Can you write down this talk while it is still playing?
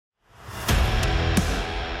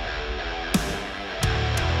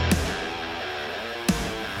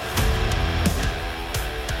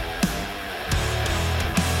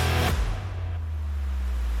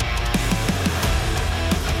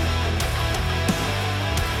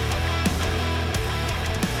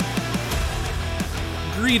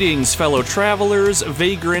Greetings, fellow travelers,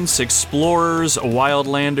 vagrants, explorers,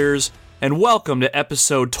 wildlanders, and welcome to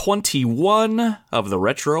episode 21 of the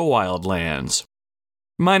Retro Wildlands.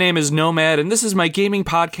 My name is Nomad, and this is my gaming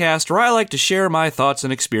podcast where I like to share my thoughts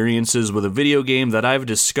and experiences with a video game that I've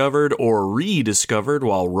discovered or rediscovered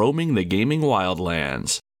while roaming the gaming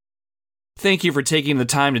wildlands. Thank you for taking the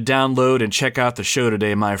time to download and check out the show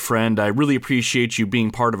today, my friend. I really appreciate you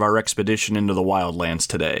being part of our expedition into the wildlands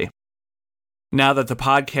today. Now that the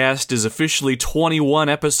podcast is officially 21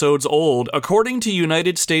 episodes old, according to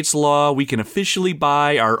United States law, we can officially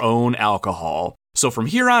buy our own alcohol. So from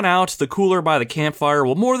here on out, the cooler by the campfire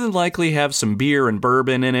will more than likely have some beer and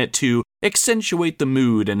bourbon in it to accentuate the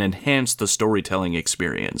mood and enhance the storytelling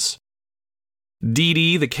experience. Dee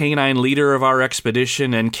Dee, the canine leader of our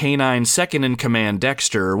expedition, and canine second-in-command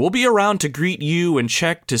Dexter will be around to greet you and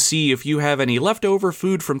check to see if you have any leftover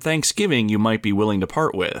food from Thanksgiving you might be willing to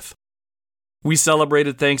part with. We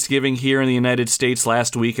celebrated Thanksgiving here in the United States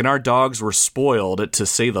last week, and our dogs were spoiled, to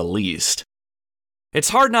say the least. It's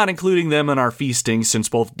hard not including them in our feasting since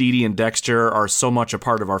both Dee Dee and Dexter are so much a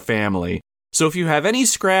part of our family, so if you have any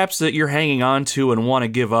scraps that you're hanging on to and want to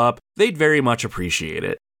give up, they'd very much appreciate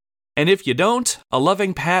it. And if you don't, a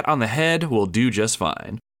loving pat on the head will do just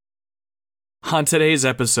fine. On today's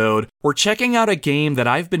episode, we're checking out a game that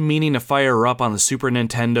I've been meaning to fire up on the Super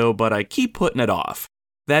Nintendo, but I keep putting it off.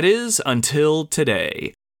 That is, until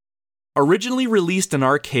today. Originally released in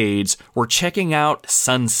arcades, we're checking out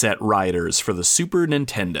Sunset Riders for the Super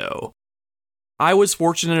Nintendo. I was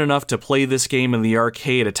fortunate enough to play this game in the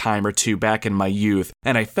arcade a time or two back in my youth,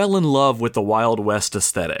 and I fell in love with the Wild West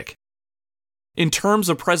aesthetic. In terms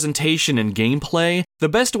of presentation and gameplay, the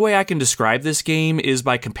best way I can describe this game is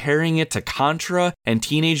by comparing it to Contra and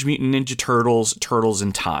Teenage Mutant Ninja Turtles: Turtles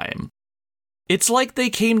in Time. It's like they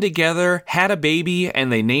came together, had a baby, and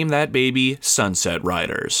they named that baby Sunset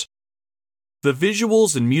Riders. The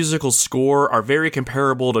visuals and musical score are very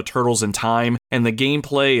comparable to Turtles in Time, and the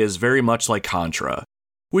gameplay is very much like Contra,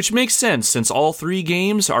 which makes sense since all three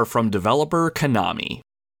games are from developer Konami.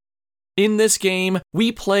 In this game,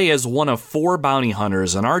 we play as one of 4 bounty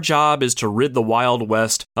hunters, and our job is to rid the Wild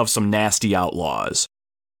West of some nasty outlaws.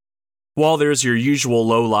 While there's your usual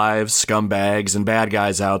lowlives, scumbags, and bad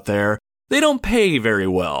guys out there, they don't pay very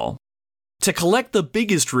well. To collect the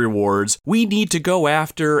biggest rewards, we need to go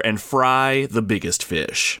after and fry the biggest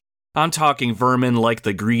fish. I'm talking vermin like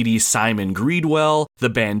the greedy Simon Greedwell, the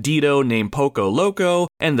bandito named Poco Loco,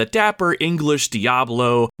 and the dapper English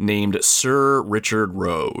Diablo named Sir Richard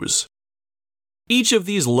Rose. Each of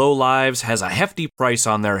these lowlives has a hefty price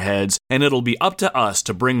on their heads, and it'll be up to us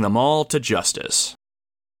to bring them all to justice.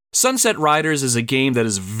 Sunset Riders is a game that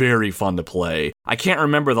is very fun to play. I can't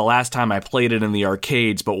remember the last time I played it in the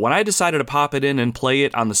arcades, but when I decided to pop it in and play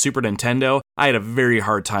it on the Super Nintendo, I had a very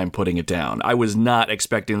hard time putting it down. I was not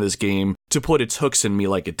expecting this game to put its hooks in me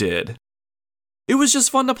like it did. It was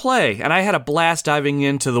just fun to play, and I had a blast diving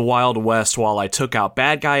into the Wild West while I took out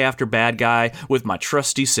bad guy after bad guy with my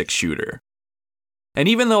trusty 6-shooter. And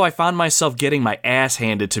even though I found myself getting my ass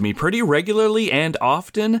handed to me pretty regularly and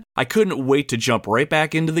often, I couldn't wait to jump right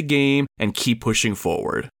back into the game and keep pushing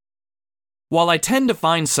forward. While I tend to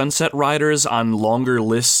find Sunset Riders on longer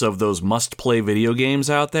lists of those must-play video games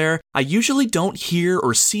out there, I usually don't hear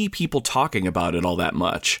or see people talking about it all that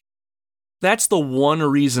much. That's the one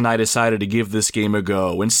reason I decided to give this game a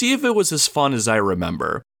go and see if it was as fun as I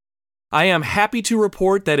remember. I am happy to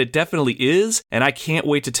report that it definitely is, and I can't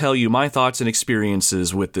wait to tell you my thoughts and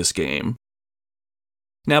experiences with this game.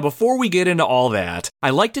 Now, before we get into all that, I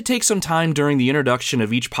like to take some time during the introduction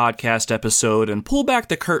of each podcast episode and pull back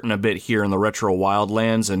the curtain a bit here in the Retro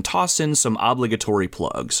Wildlands and toss in some obligatory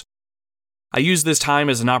plugs. I use this time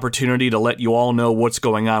as an opportunity to let you all know what's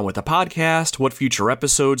going on with the podcast, what future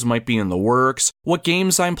episodes might be in the works, what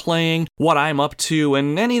games I'm playing, what I'm up to,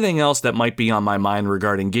 and anything else that might be on my mind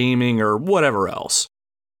regarding gaming or whatever else.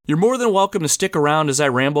 You're more than welcome to stick around as I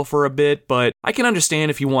ramble for a bit, but I can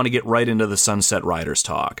understand if you want to get right into the Sunset Riders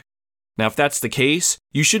talk. Now, if that's the case,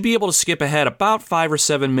 you should be able to skip ahead about 5 or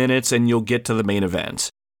 7 minutes and you'll get to the main event.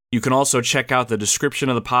 You can also check out the description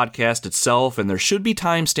of the podcast itself, and there should be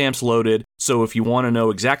timestamps loaded, so if you want to know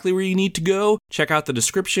exactly where you need to go, check out the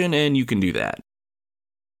description and you can do that.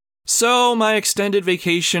 So, my extended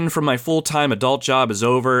vacation from my full-time adult job is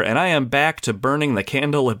over, and I am back to burning the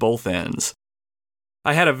candle at both ends.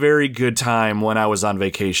 I had a very good time when I was on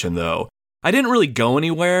vacation, though. I didn't really go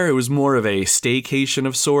anywhere, it was more of a staycation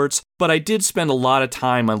of sorts, but I did spend a lot of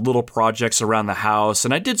time on little projects around the house,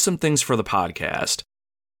 and I did some things for the podcast.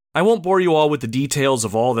 I won't bore you all with the details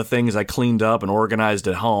of all the things I cleaned up and organized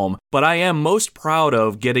at home, but I am most proud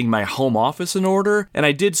of getting my home office in order, and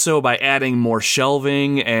I did so by adding more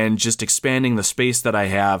shelving and just expanding the space that I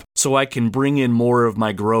have so I can bring in more of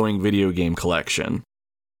my growing video game collection.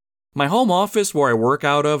 My home office where I work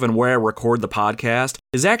out of and where I record the podcast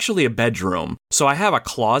is actually a bedroom, so I have a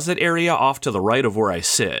closet area off to the right of where I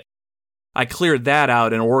sit. I cleared that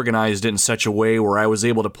out and organized it in such a way where I was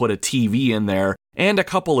able to put a TV in there and a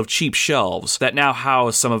couple of cheap shelves that now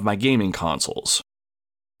house some of my gaming consoles.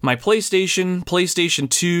 My PlayStation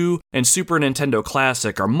 2, and Super Nintendo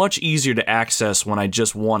Classic are much easier to access when I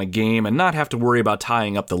just want a game and not have to worry about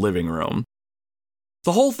tying up the living room.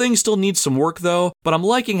 The whole thing still needs some work though, but I'm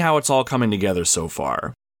liking how it's all coming together so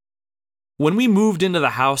far. When we moved into the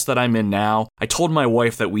house that I'm in now, I told my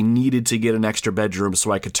wife that we needed to get an extra bedroom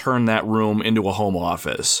so I could turn that room into a home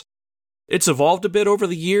office. It's evolved a bit over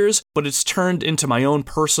the years, but it's turned into my own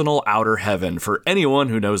personal outer heaven for anyone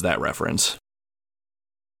who knows that reference.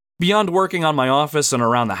 Beyond working on my office and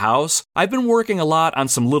around the house, I've been working a lot on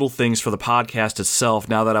some little things for the podcast itself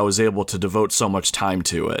now that I was able to devote so much time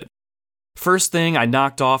to it. First thing I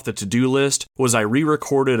knocked off the to-do list was I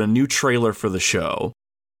re-recorded a new trailer for the show.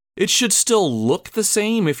 It should still look the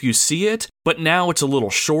same if you see it, but now it's a little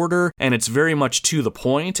shorter and it's very much to the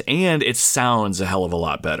point and it sounds a hell of a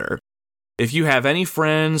lot better. If you have any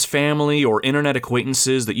friends, family, or internet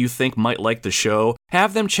acquaintances that you think might like the show,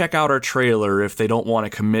 have them check out our trailer if they don't want to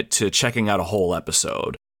commit to checking out a whole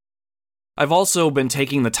episode. I've also been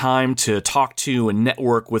taking the time to talk to and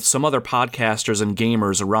network with some other podcasters and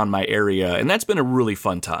gamers around my area, and that's been a really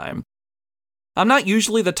fun time. I'm not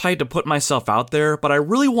usually the type to put myself out there, but I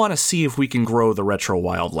really want to see if we can grow the Retro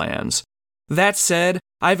Wildlands. That said,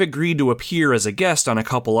 I've agreed to appear as a guest on a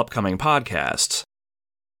couple upcoming podcasts.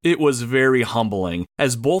 It was very humbling,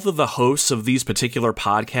 as both of the hosts of these particular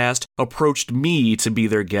podcasts approached me to be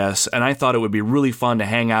their guests, and I thought it would be really fun to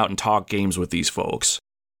hang out and talk games with these folks.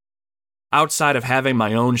 Outside of having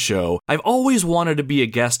my own show, I've always wanted to be a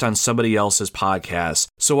guest on somebody else's podcast,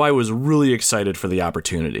 so I was really excited for the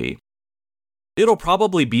opportunity. It'll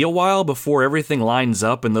probably be a while before everything lines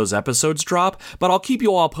up and those episodes drop, but I'll keep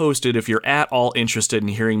you all posted if you're at all interested in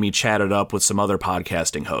hearing me chat it up with some other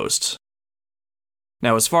podcasting hosts.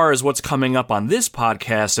 Now, as far as what's coming up on this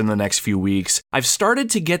podcast in the next few weeks, I've started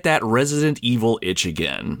to get that Resident Evil itch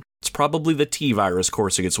again. It's probably the T-virus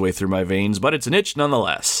coursing its way through my veins, but it's an itch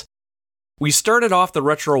nonetheless. We started off the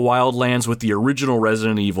Retro Wildlands with the original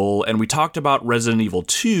Resident Evil, and we talked about Resident Evil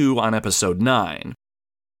 2 on episode 9.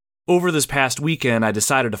 Over this past weekend, I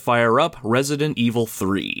decided to fire up Resident Evil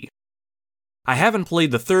 3. I haven't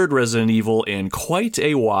played the third Resident Evil in quite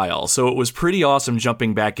a while, so it was pretty awesome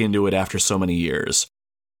jumping back into it after so many years.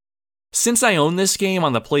 Since I own this game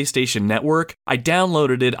on the PlayStation Network, I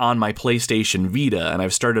downloaded it on my PlayStation Vita, and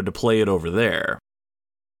I've started to play it over there.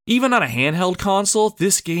 Even on a handheld console,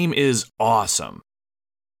 this game is awesome.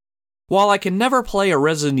 While I can never play a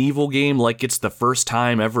Resident Evil game like it's the first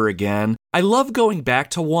time ever again, I love going back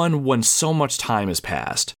to one when so much time has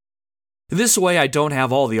passed. This way I don't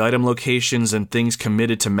have all the item locations and things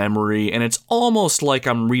committed to memory, and it's almost like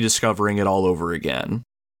I'm rediscovering it all over again.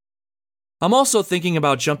 I'm also thinking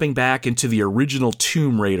about jumping back into the original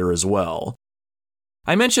Tomb Raider as well.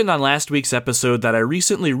 I mentioned on last week's episode that I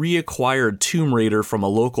recently reacquired Tomb Raider from a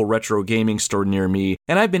local retro gaming store near me,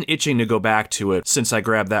 and I've been itching to go back to it since I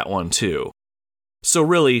grabbed that one too. So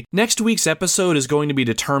really, next week's episode is going to be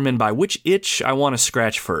determined by which itch I want to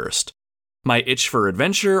scratch first. My itch for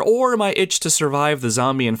adventure, or my itch to survive the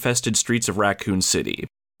zombie-infested streets of Raccoon City.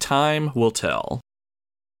 Time will tell.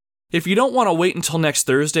 If you don't want to wait until next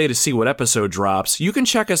Thursday to see what episode drops, you can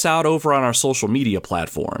check us out over on our social media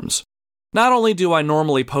platforms. Not only do I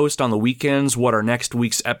normally post on the weekends what our next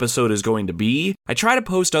week's episode is going to be, I try to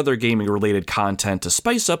post other gaming-related content to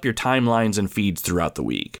spice up your timelines and feeds throughout the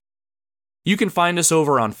week. You can find us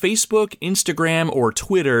over on Facebook, Instagram, or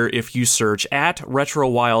Twitter if you search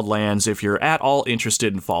 @RetroWildlands if you're at all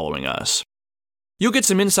interested in following us. You'll get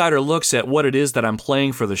some insider looks at what it is that I'm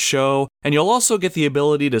playing for the show, and you'll also get the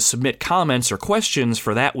ability to submit comments or questions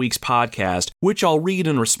for that week's podcast, which I'll read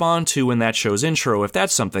and respond to in that show's intro if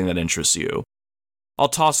that's something that interests you. I'll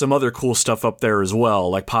toss some other cool stuff up there as well,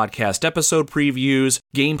 like podcast episode previews,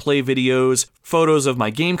 gameplay videos, photos of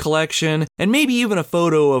my game collection, and maybe even a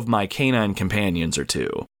photo of my canine companions or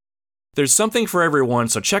two. There's something for everyone,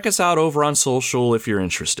 so check us out over on social if you're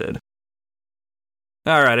interested.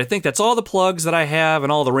 Alright, I think that's all the plugs that I have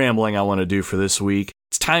and all the rambling I want to do for this week.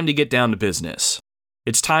 It's time to get down to business.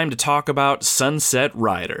 It's time to talk about Sunset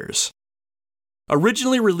Riders.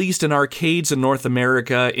 Originally released in arcades in North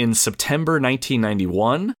America in September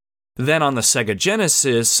 1991, then on the Sega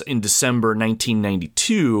Genesis in December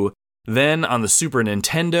 1992, then on the Super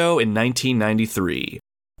Nintendo in 1993.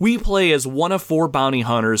 We play as one of 4 bounty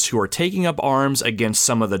hunters who are taking up arms against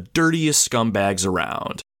some of the dirtiest scumbags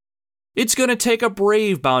around. It's gonna take a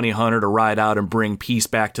brave bounty hunter to ride out and bring peace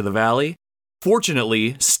back to the valley.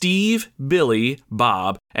 Fortunately, Steve, Billy,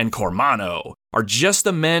 Bob, and Cormano are just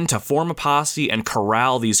the men to form a posse and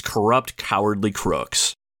corral these corrupt, cowardly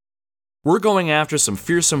crooks. We're going after some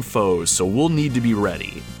fearsome foes, so we'll need to be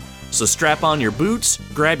ready. So strap on your boots,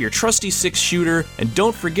 grab your trusty 6-shooter, and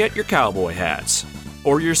don't forget your cowboy hats.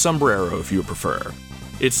 Or your sombrero if you prefer.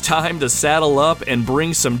 It's time to saddle up and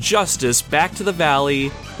bring some justice back to the valley,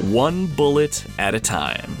 one bullet at a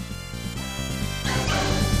time.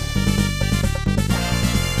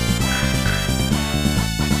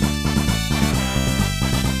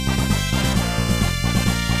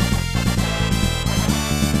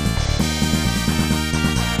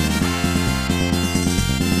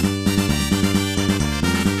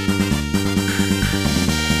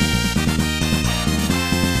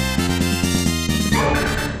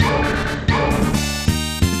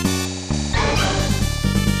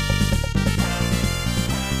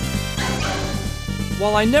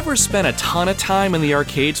 While I never spent a ton of time in the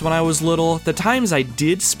arcades when I was little, the times I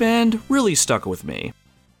did spend really stuck with me.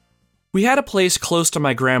 We had a place close to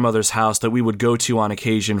my grandmother's house that we would go to on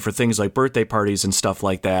occasion for things like birthday parties and stuff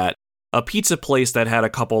like that. A pizza place that had a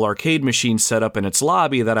couple arcade machines set up in its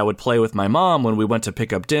lobby that I would play with my mom when we went to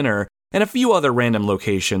pick up dinner, and a few other random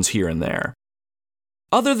locations here and there.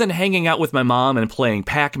 Other than hanging out with my mom and playing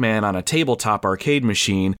Pac-Man on a tabletop arcade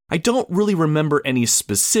machine, I don't really remember any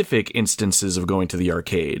specific instances of going to the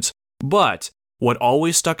arcades. But what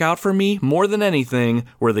always stuck out for me, more than anything,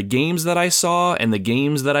 were the games that I saw and the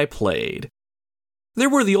games that I played. There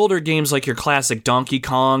were the older games like your classic Donkey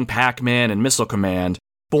Kong, Pac-Man, and Missile Command,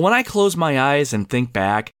 but when I close my eyes and think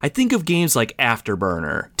back, I think of games like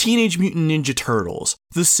Afterburner, Teenage Mutant Ninja Turtles,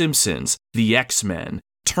 The Simpsons, The X-Men,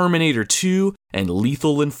 Terminator 2, and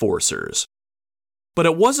Lethal Enforcers. But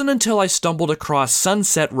it wasn't until I stumbled across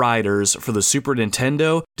Sunset Riders for the Super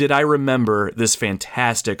Nintendo did I remember this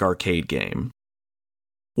fantastic arcade game.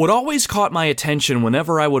 What always caught my attention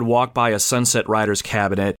whenever I would walk by a Sunset Riders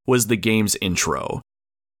cabinet was the game's intro.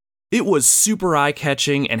 It was super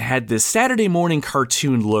eye-catching and had this Saturday morning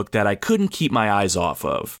cartoon look that I couldn't keep my eyes off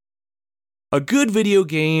of. A good video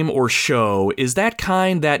game or show is that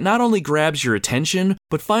kind that not only grabs your attention,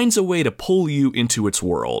 but finds a way to pull you into its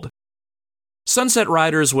world. Sunset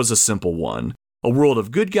Riders was a simple one. A world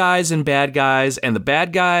of good guys and bad guys, and the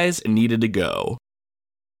bad guys needed to go.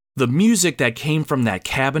 The music that came from that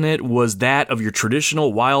cabinet was that of your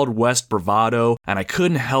traditional Wild West bravado, and I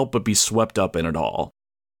couldn't help but be swept up in it all.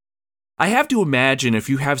 I have to imagine if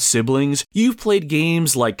you have siblings, you've played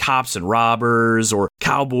games like Cops and Robbers or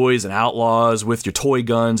Cowboys and Outlaws with your toy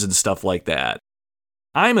guns and stuff like that.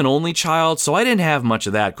 I'm an only child, so I didn't have much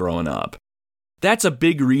of that growing up. That's a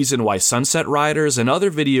big reason why Sunset Riders and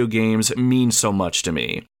other video games mean so much to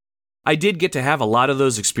me. I did get to have a lot of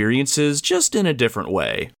those experiences, just in a different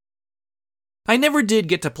way. I never did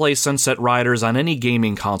get to play Sunset Riders on any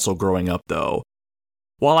gaming console growing up, though.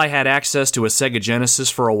 While I had access to a Sega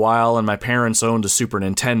Genesis for a while and my parents owned a Super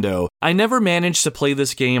Nintendo, I never managed to play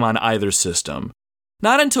this game on either system.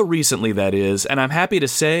 Not until recently, that is, and I'm happy to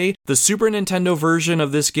say, the Super Nintendo version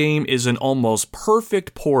of this game is an almost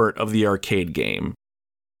perfect port of the arcade game.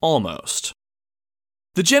 Almost.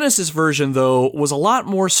 The Genesis version, though, was a lot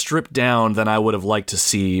more stripped down than I would have liked to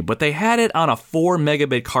see, but they had it on a 4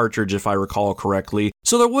 megabit cartridge if I recall correctly,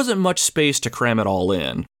 so there wasn't much space to cram it all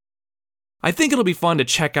in. I think it'll be fun to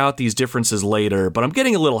check out these differences later, but I'm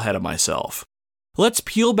getting a little ahead of myself. Let's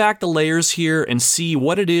peel back the layers here and see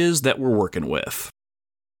what it is that we're working with.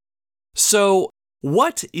 So,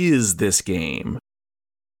 what is this game?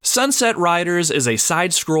 Sunset Riders is a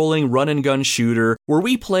side-scrolling run-and-gun shooter where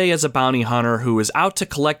we play as a bounty hunter who is out to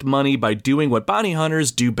collect money by doing what bounty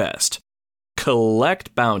hunters do best: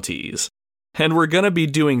 collect bounties. And we're gonna be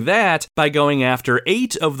doing that by going after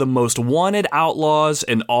 8 of the most wanted outlaws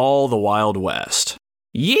in all the Wild West.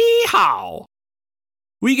 Yeehaw!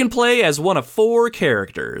 We can play as one of 4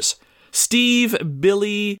 characters: Steve,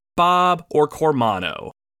 Billy, Bob, or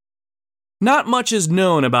Cormano. Not much is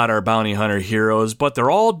known about our bounty hunter heroes, but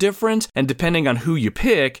they're all different, and depending on who you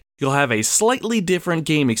pick, you'll have a slightly different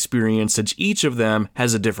game experience since each of them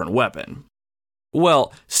has a different weapon.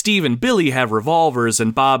 Well, Steve and Billy have revolvers,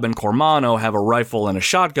 and Bob and Cormano have a rifle and a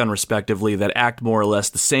shotgun respectively that act more or less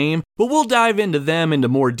the same, but we'll dive into them into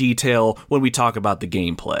more detail when we talk about the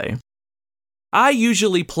gameplay. I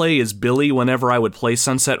usually play as Billy whenever I would play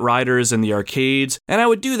Sunset Riders in the arcades, and I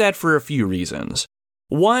would do that for a few reasons.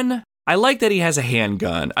 One, I like that he has a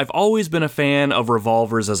handgun. I've always been a fan of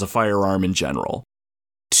revolvers as a firearm in general.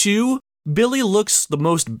 Two, Billy looks the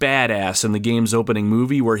most badass in the game's opening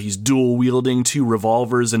movie where he's dual-wielding 2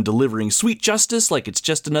 revolvers and delivering sweet justice like it's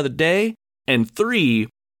just another day. And 3,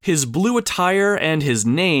 his blue attire and his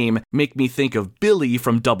name make me think of Billy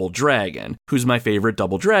from Double Dragon, who's my favorite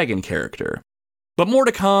Double Dragon character. But more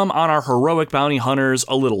to come on our heroic bounty hunters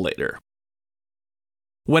a little later.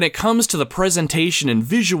 When it comes to the presentation and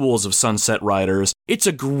visuals of Sunset Riders, it's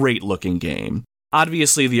a great-looking game.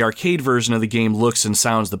 Obviously, the arcade version of the game looks and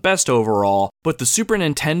sounds the best overall, but the Super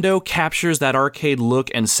Nintendo captures that arcade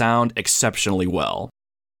look and sound exceptionally well.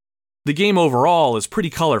 The game overall is pretty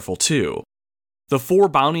colorful too. The 4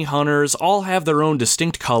 bounty hunters all have their own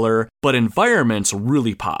distinct color, but environments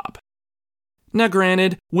really pop. Now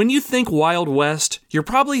granted, when you think Wild West, you're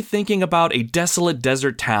probably thinking about a desolate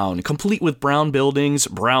desert town complete with brown buildings,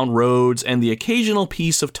 brown roads, and the occasional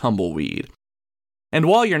piece of tumbleweed. And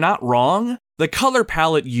while you're not wrong, the color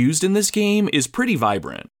palette used in this game is pretty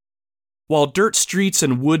vibrant. While dirt streets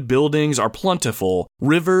and wood buildings are plentiful,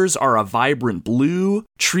 rivers are a vibrant blue,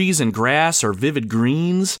 trees and grass are vivid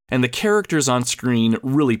greens, and the characters on screen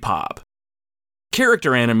really pop.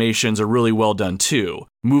 Character animations are really well done too.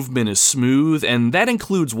 Movement is smooth, and that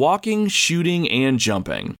includes walking, shooting, and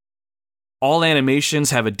jumping. All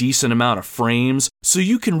animations have a decent amount of frames, so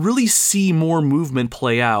you can really see more movement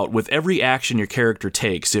play out with every action your character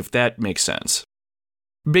takes, if that makes sense.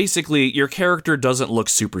 Basically, your character doesn't look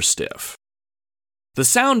super stiff. The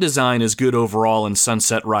sound design is good overall in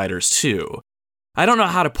Sunset Riders too. I don't know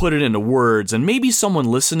how to put it into words, and maybe someone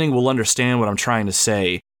listening will understand what I'm trying to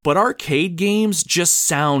say, but arcade games just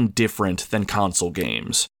sound different than console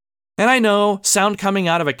games. And I know, sound coming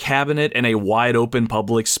out of a cabinet in a wide-open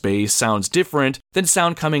public space sounds different than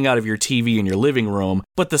sound coming out of your TV in your living room,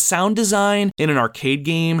 but the sound design in an arcade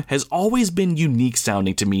game has always been unique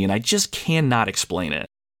sounding to me, and I just cannot explain it.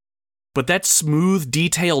 But that smooth,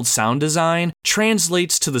 detailed sound design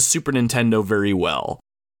translates to the Super Nintendo very well.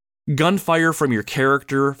 Gunfire from your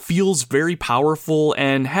character feels very powerful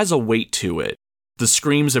and has a weight to it. The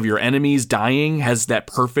screams of your enemies dying has that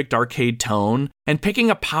perfect arcade tone, and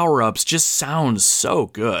picking up power-ups just sounds so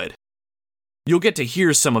good. You'll get to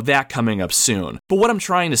hear some of that coming up soon, but what I'm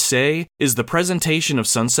trying to say is the presentation of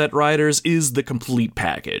Sunset Riders is the complete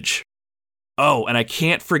package. Oh, and I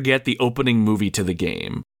can't forget the opening movie to the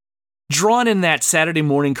game. Drawn in that Saturday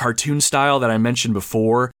morning cartoon style that I mentioned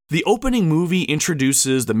before, the opening movie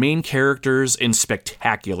introduces the main characters in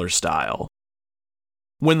spectacular style.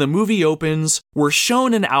 When the movie opens, we're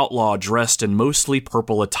shown an outlaw dressed in mostly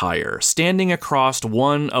purple attire, standing across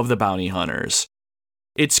one of the bounty hunters.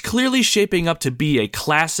 It's clearly shaping up to be a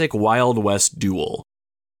classic Wild West duel.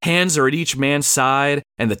 Hands are at each man's side,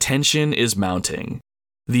 and the tension is mounting.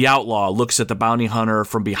 The outlaw looks at the bounty hunter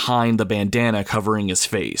from behind the bandana covering his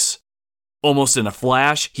face. Almost in a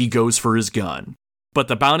flash, he goes for his gun. But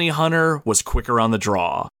the bounty hunter was quicker on the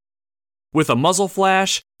draw. With a muzzle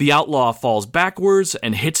flash, the outlaw falls backwards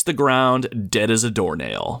and hits the ground dead as a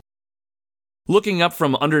doornail. Looking up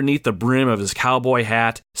from underneath the brim of his cowboy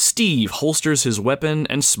hat, Steve holsters his weapon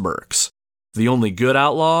and smirks. The only good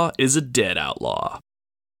outlaw is a dead outlaw.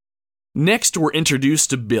 Next, we're introduced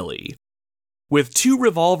to Billy. With 2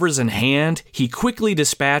 revolvers in hand, he quickly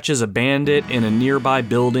dispatches a bandit in a nearby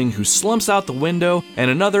building who slumps out the window and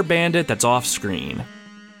another bandit that's off-screen.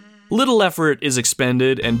 Little effort is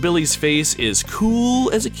expended, and Billy's face is cool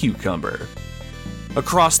as a cucumber.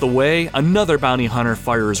 Across the way, another bounty hunter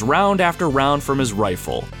fires round after round from his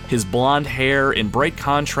rifle, his blonde hair in bright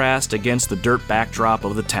contrast against the dirt backdrop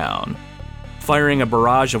of the town. Firing a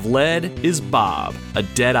barrage of lead is Bob, a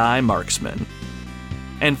dead-eye marksman.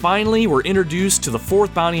 And finally, we're introduced to the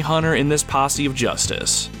 4th bounty hunter in this posse of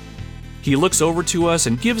justice. He looks over to us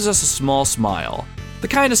and gives us a small smile. The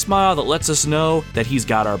kind of smile that lets us know that he's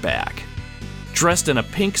got our back. Dressed in a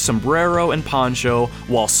pink sombrero and poncho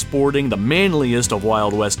while sporting the manliest of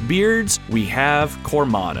Wild West beards, we have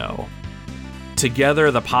Cormano. Together,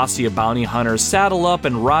 the posse of bounty hunters saddle up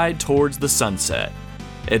and ride towards the sunset.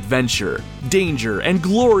 Adventure, danger, and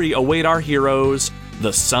glory await our heroes,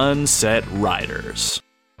 the Sunset Riders.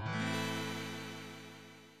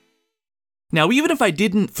 Now, even if I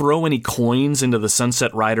didn't throw any coins into the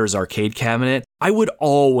Sunset Riders arcade cabinet, I would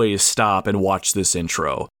always stop and watch this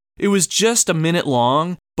intro. It was just a minute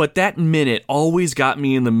long, but that minute always got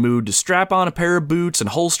me in the mood to strap on a pair of boots and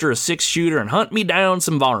holster a 6-shooter and hunt me down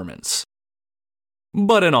some varmints.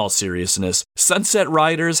 But in all seriousness, Sunset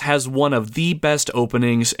Riders has one of the best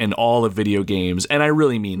openings in all of video games, and I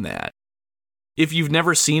really mean that. If you've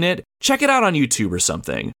never seen it, check it out on YouTube or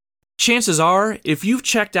something. Chances are, if you've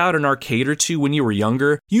checked out an arcade or two when you were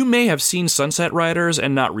younger, you may have seen Sunset Riders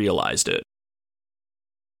and not realized it.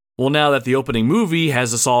 Well, now that the opening movie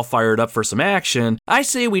has us all fired up for some action, I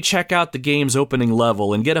say we check out the game's opening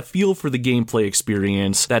level and get a feel for the gameplay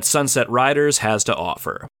experience that Sunset Riders has to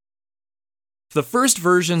offer. The first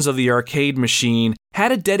versions of the arcade machine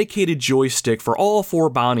had a dedicated joystick for all 4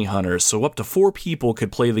 bounty hunters, so up to 4 people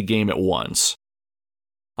could play the game at once.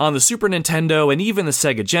 On the Super Nintendo and even the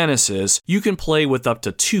Sega Genesis, you can play with up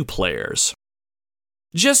to 2 players.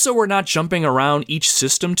 Just so we're not jumping around each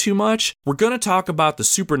system too much, we're going to talk about the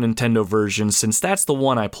Super Nintendo version since that's the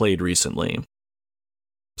one I played recently.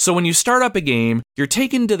 So when you start up a game, you're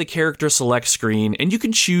taken to the character select screen and you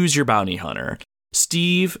can choose your bounty hunter: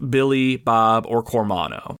 Steve, Billy, Bob, or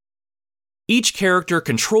Cormano. Each character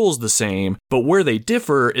controls the same, but where they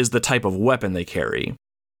differ is the type of weapon they carry.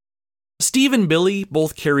 Steve and Billy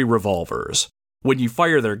both carry revolvers. When you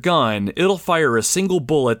fire their gun, it'll fire a single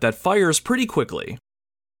bullet that fires pretty quickly.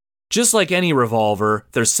 Just like any revolver,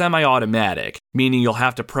 they're semi-automatic, meaning you'll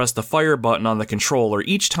have to press the fire button on the controller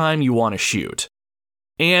each time you want to shoot.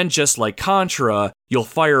 And just like Contra, you'll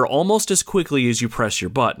fire almost as quickly as you press your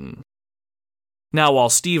button. Now, while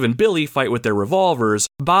Steve and Billy fight with their revolvers,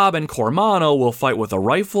 Bob and Cormano will fight with a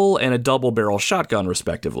rifle and a double-barrel shotgun,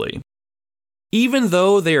 respectively. Even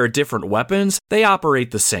though they are different weapons, they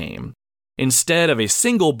operate the same. Instead of a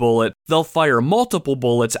single bullet, they'll fire multiple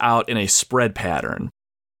bullets out in a spread pattern.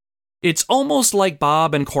 It's almost like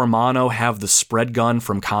Bob and Cormano have the spread gun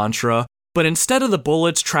from Contra, but instead of the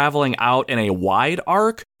bullets traveling out in a wide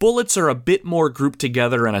arc, bullets are a bit more grouped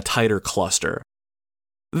together in a tighter cluster.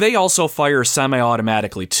 They also fire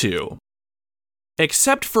semi-automatically too.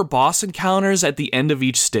 Except for boss encounters at the end of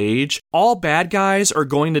each stage, all bad guys are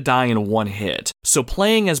going to die in one hit, so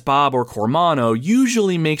playing as Bob or Cormano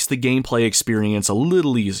usually makes the gameplay experience a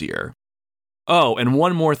little easier. Oh, and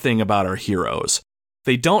one more thing about our heroes.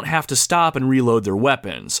 They don't have to stop and reload their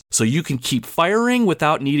weapons, so you can keep firing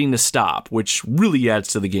without needing to stop, which really adds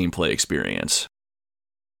to the gameplay experience.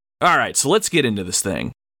 Alright, so let's get into this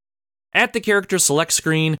thing. At the character select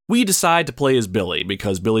screen, we decide to play as Billy,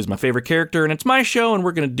 because Billy's my favorite character and it's my show and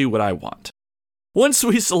we're going to do what I want. Once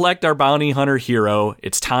we select our bounty hunter hero,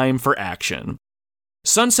 it's time for action.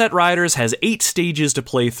 Sunset Riders has 8 stages to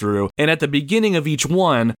play through, and at the beginning of each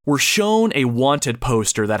one, we're shown a wanted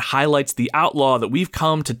poster that highlights the outlaw that we've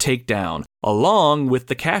come to take down, along with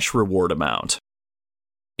the cash reward amount.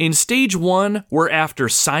 In stage 1, we're after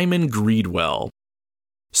Simon Greedwell.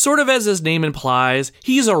 Sort of as his name implies,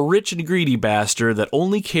 he's a rich and greedy bastard that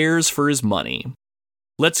only cares for his money.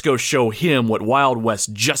 Let's go show him what Wild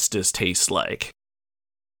West justice tastes like.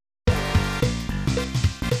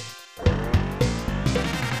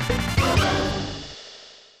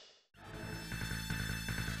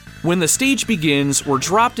 When the stage begins, we're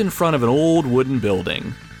dropped in front of an old wooden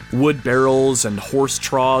building. Wood barrels and horse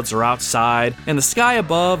troughs are outside, and the sky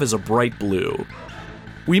above is a bright blue.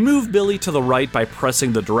 We move Billy to the right by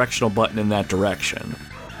pressing the directional button in that direction.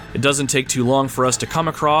 It doesn't take too long for us to come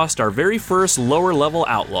across our very first lower-level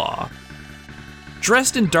outlaw.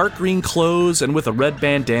 Dressed in dark green clothes and with a red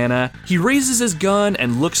bandana, he raises his gun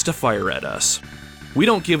and looks to fire at us. We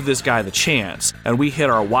don't give this guy the chance, and we hit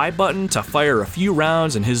our Y button to fire a few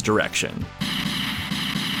rounds in his direction.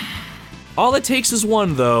 All it takes is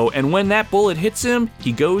one though, and when that bullet hits him,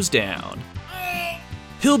 he goes down.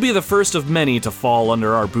 He'll be the first of many to fall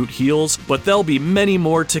under our boot heels, but there'll be many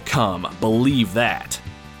more to come, believe that.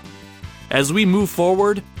 As we move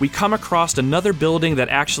forward, we come across another building that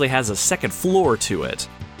actually has a second floor to it.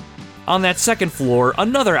 On that second floor,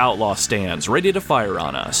 another outlaw stands, ready to fire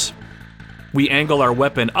on us. We angle our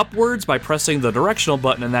weapon upwards by pressing the directional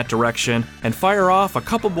button in that direction and fire off a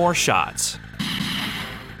couple more shots.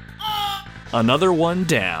 Another one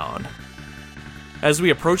down. As we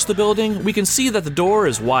approach the building, we can see that the door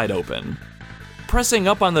is wide open. Pressing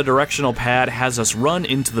up on the directional pad has us run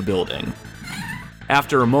into the building.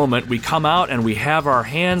 After a moment, we come out and we have our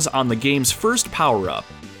hands on the game's first power-up,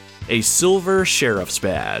 a silver sheriff's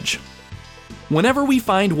badge. Whenever we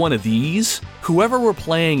find one of these, whoever we're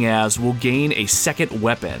playing as will gain a second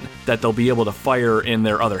weapon that they'll be able to fire in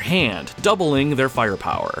their other hand, doubling their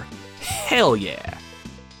firepower. Hell yeah!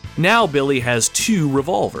 Now Billy has 2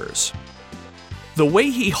 revolvers. The way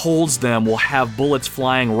he holds them will have bullets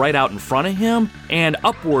flying right out in front of him and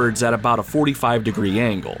upwards at about a 45-degree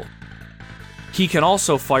angle. He can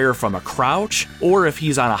also fire from a crouch, or if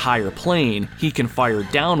he's on a higher plane, he can fire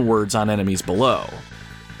downwards on enemies below.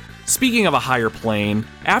 Speaking of a higher plane,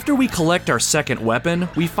 after we collect our second weapon,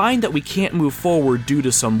 we find that we can't move forward due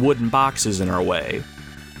to some wooden boxes in our way.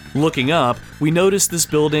 Looking up, we notice this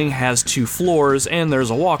building has 2 floors and there's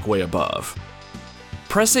a walkway above.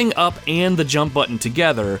 Pressing up and the jump button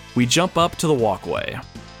together, we jump up to the walkway.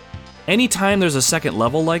 Anytime there's a second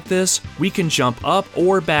level like this, we can jump up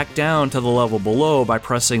or back down to the level below by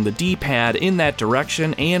pressing the D-pad in that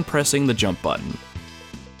direction and pressing the jump button.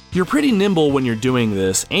 You're pretty nimble when you're doing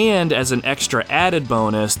this, and as an extra added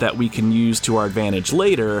bonus that we can use to our advantage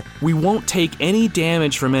later, we won't take any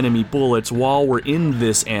damage from enemy bullets while we're in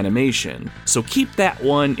this animation, so keep that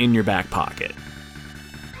one in your back pocket.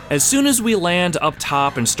 As soon as we land up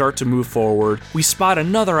top and start to move forward, we spot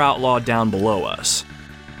another outlaw down below us.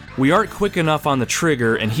 We aren't quick enough on the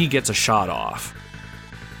trigger and he gets a shot off.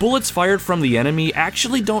 Bullets fired from the enemy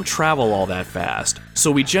actually don't travel all that fast,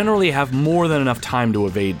 so we generally have more than enough time to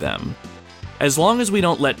evade them. As long as we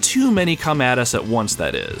don't let too many come at us at once,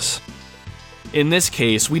 that is. In this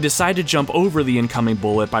case, we decide to jump over the incoming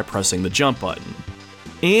bullet by pressing the jump button.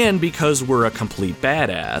 And because we're a complete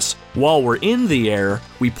badass, while we're in the air,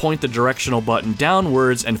 we point the directional button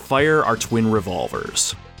downwards and fire our twin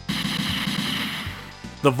revolvers.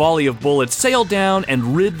 The volley of bullets sail down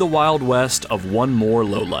and rid the Wild West of one more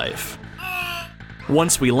lowlife.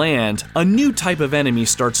 Once we land, a new type of enemy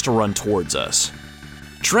starts to run towards us.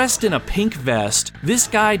 Dressed in a pink vest, this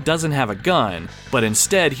guy doesn't have a gun, but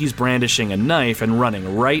instead he's brandishing a knife and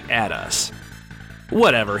running right at us.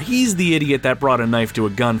 Whatever, he's the idiot that brought a knife to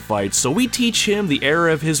a gunfight, so we teach him the error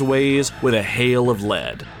of his ways with a hail of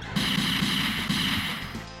lead.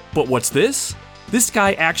 But what's this? This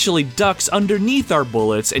guy actually ducks underneath our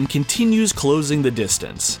bullets and continues closing the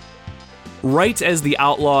distance. Right as the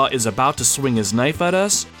outlaw is about to swing his knife at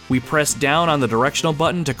us, we press down on the directional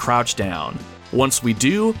button to crouch down. Once we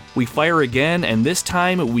do, we fire again, and this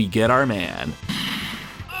time we get our man.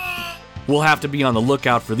 We'll have to be on the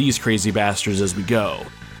lookout for these crazy bastards as we go.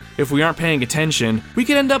 If we aren't paying attention, we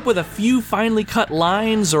could end up with a few finely cut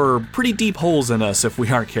lines or pretty deep holes in us if we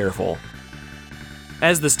aren't careful.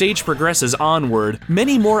 As the stage progresses onward,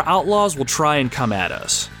 many more outlaws will try and come at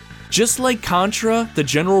us. Just like Contra, the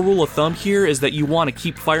general rule of thumb here is that you want to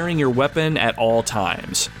keep firing your weapon at all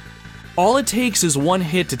times. All it takes is one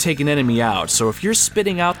hit to take an enemy out, so if you're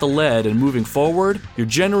spitting out the lead and moving forward, you're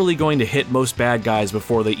generally going to hit most bad guys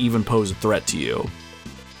before they even pose a threat to you.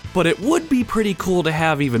 But it would be pretty cool to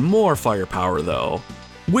have even more firepower though.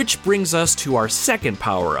 Which brings us to our second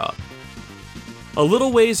power-up. A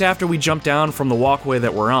little ways after we jump down from the walkway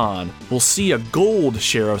that we're on, we'll see a gold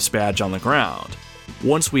sheriff's badge on the ground.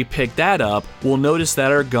 Once we pick that up, we'll notice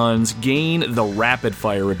that our guns gain the rapid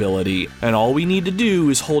fire ability, and all we need to do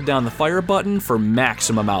is hold down the fire button for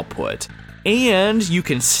maximum output. And you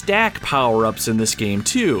can stack power-ups in this game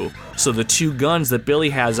too, so the 2 guns that Billy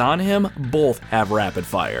has on him both have rapid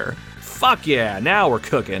fire. Fuck yeah, now we're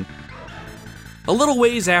cooking. A little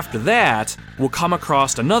ways after that, we'll come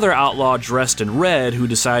across another outlaw dressed in red who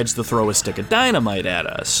decides to throw a stick of dynamite at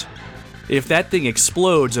us. If that thing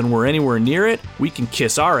explodes and we're anywhere near it, we can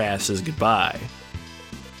kiss our asses goodbye.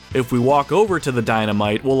 If we walk over to the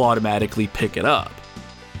dynamite, we'll automatically pick it up.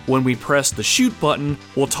 When we press the shoot button,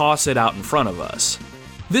 we'll toss it out in front of us.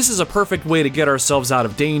 This is a perfect way to get ourselves out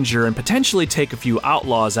of danger and potentially take a few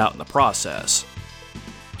outlaws out in the process.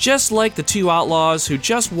 Just like the 2 outlaws who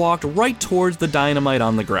just walked right towards the dynamite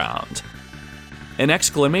on the ground. An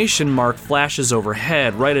exclamation mark flashes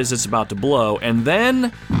overhead right as it's about to blow, and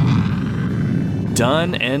then...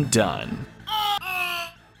 done and done.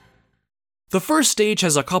 The first stage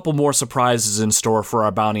has a couple more surprises in store for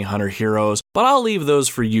our bounty hunter heroes, but I'll leave those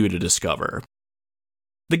for you to discover.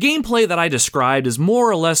 The gameplay that I described is more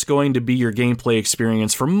or less going to be your gameplay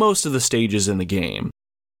experience for most of the stages in the game.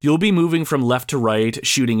 You'll be moving from left to right,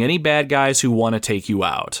 shooting any bad guys who want to take you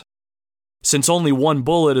out. Since only 1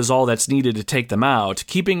 bullet is all that's needed to take them out,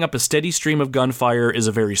 keeping up a steady stream of gunfire is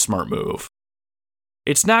a very smart move.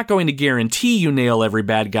 It's not going to guarantee you nail every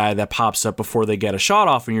bad guy that pops up before they get a shot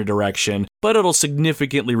off in your direction, but it'll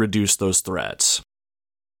significantly reduce those threats.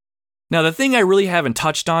 Now, the thing I really haven't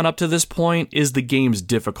touched on up to this point is the game's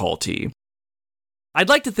difficulty. I'd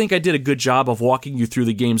like to think I did a good job of walking you through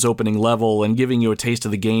the game's opening level and giving you a taste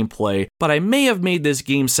of the gameplay, but I may have made this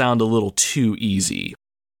game sound a little too easy.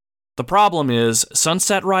 The problem is,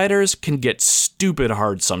 Sunset Riders can get stupid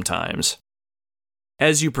hard sometimes.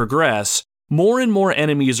 As you progress, more and more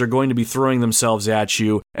enemies are going to be throwing themselves at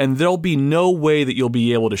you, and there'll be no way that you'll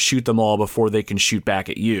be able to shoot them all before they can shoot back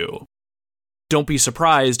at you. don't be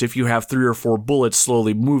surprised if you have 3 or 4 bullets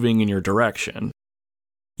slowly moving in your direction.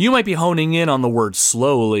 You might be honing in on the word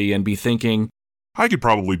slowly and be thinking, I could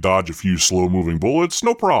probably dodge a few slow-moving bullets,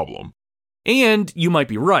 no problem. And you might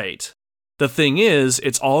be right. The thing is,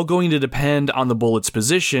 it's all going to depend on the bullet's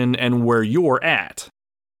position and where you're at.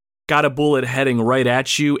 Got a bullet heading right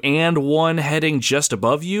at you and one heading just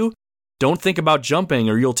above you? Don't think about jumping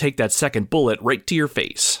or you'll take that second bullet right to your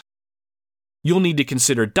face. You'll need to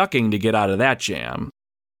consider ducking to get out of that jam.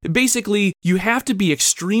 Basically, you have to be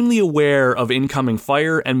extremely aware of incoming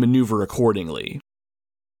fire and maneuver accordingly.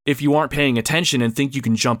 If you aren't paying attention and think you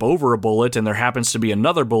can jump over a bullet and there happens to be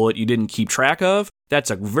another bullet you didn't keep track of,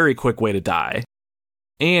 that's a very quick way to die.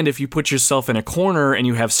 And if you put yourself in a corner and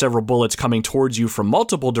you have several bullets coming towards you from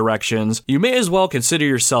multiple directions, you may as well consider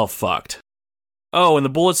yourself fucked. Oh, and the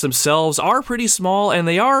bullets themselves are pretty small and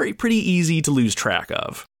they are pretty easy to lose track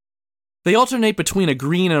of. They alternate between a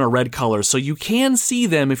green and a red color, so you can see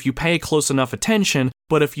them if you pay close enough attention,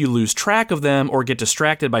 but if you lose track of them or get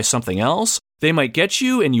distracted by something else, they might get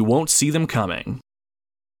you and you won't see them coming.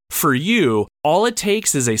 For you, all it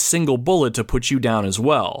takes is a single bullet to put you down as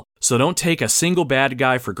well, so don't take a single bad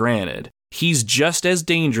guy for granted. He's just as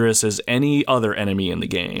dangerous as any other enemy in the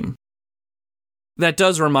game. That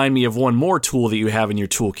does remind me of one more tool that you have in your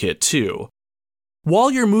toolkit too.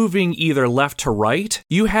 While you're moving either left to right,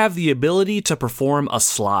 you have the ability to perform a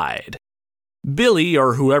slide. Billy,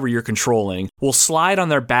 or whoever you're controlling, will slide on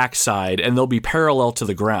their backside and they'll be parallel to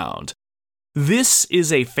the ground. This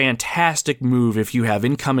is a fantastic move if you have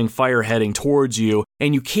incoming fire heading towards you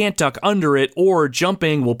and you can't duck under it, or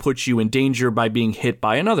jumping will put you in danger by being hit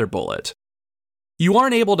by another bullet. You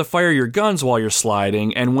aren't able to fire your guns while you're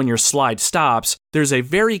sliding, and when your slide stops, there's a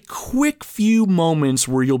very quick few moments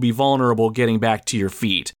where you'll be vulnerable getting back to your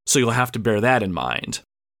feet, so you'll have to bear that in mind.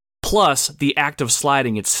 Plus, the act of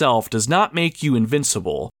sliding itself does not make you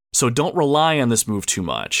invincible, so don't rely on this move too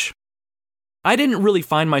much. I didn't really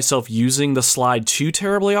find myself using the slide too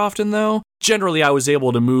terribly often though. Generally, I was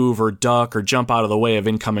able to move or duck or jump out of the way of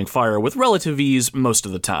incoming fire with relative ease most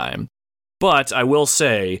of the time. But I will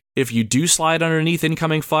say, if you do slide underneath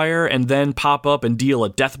incoming fire and then pop up and deal a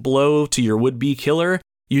death blow to your would-be killer,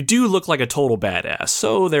 you do look like a total badass,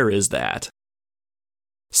 so there is that.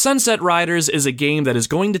 Sunset Riders is a game that is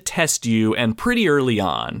going to test you, and pretty early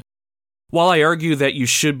on. While I argue that you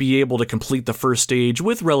should be able to complete the first stage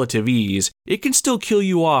with relative ease, it can still kill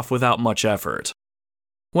you off without much effort.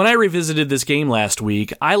 When I revisited this game last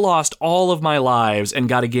week, I lost all of my lives and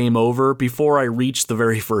got a game over before I reached the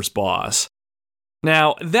very first boss.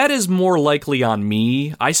 Now, that is more likely on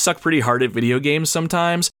me. I suck pretty hard at video games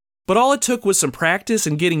sometimes, but all it took was some practice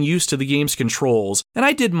and getting used to the game's controls, and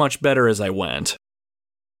I did much better as I went.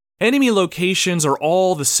 Enemy locations are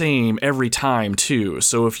all the same every time too,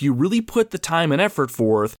 so if you really put the time and effort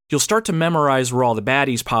forth, you'll start to memorize where all the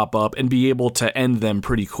baddies pop up and be able to end them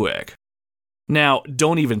pretty quick. Now,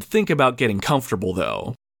 don't even think about getting comfortable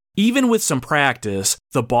though. Even with some practice,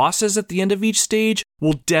 the bosses at the end of each stage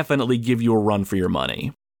will definitely give you a run for your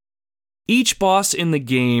money. Each boss in the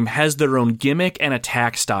game has their own gimmick and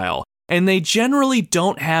attack style, and they generally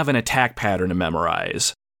don't have an attack pattern to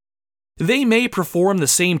memorize. They may perform the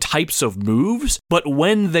same types of moves, but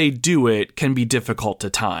when they do it can be difficult to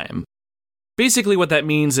time. Basically what that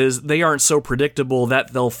means is they aren't so predictable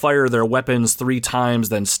that they'll fire their weapons 3 times,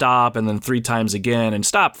 then stop, and then 3 times again and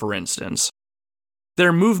stop, for instance.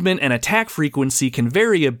 Their movement and attack frequency can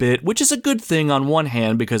vary a bit, which is a good thing on one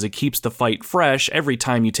hand because it keeps the fight fresh every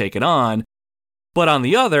time you take it on, but on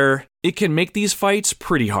the other, it can make these fights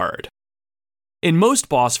pretty hard. In most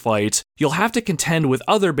boss fights, you'll have to contend with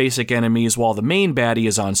other basic enemies while the main baddie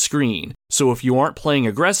is on screen, so if you aren't playing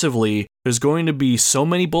aggressively, there's going to be so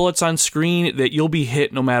many bullets on screen that you'll be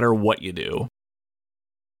hit no matter what you do.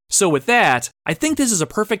 So with that, I think this is a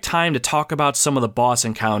perfect time to talk about some of the boss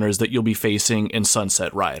encounters that you'll be facing in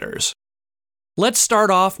Sunset Riders. Let's start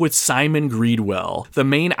off with Simon Greedwell, the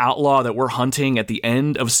main outlaw that we're hunting at the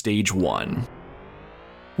end of Stage 1.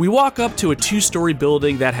 We walk up to a 2-story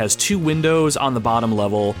building that has 2 windows on the bottom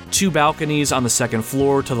level, 2 balconies on the second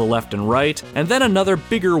floor to the left and right, and then another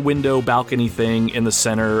bigger window balcony thing in the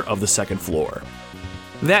center of the second floor.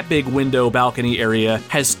 That big window balcony area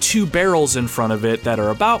has 2 barrels in front of it that are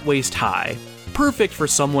about waist high, perfect for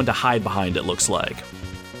someone to hide behind, it looks like.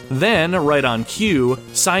 Then, right on cue,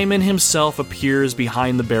 Simon himself appears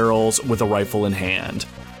behind the barrels with a rifle in hand.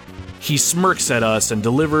 He smirks at us and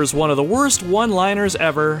delivers one of the worst one-liners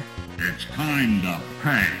ever. It's time to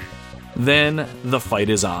pay. Then, the fight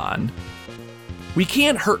is on. We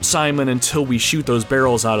can't hurt Simon until we shoot those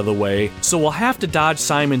barrels out of the way, so we'll have to dodge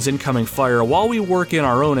Simon's incoming fire while we work in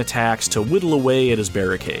our own attacks to whittle away at his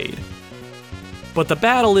barricade. But the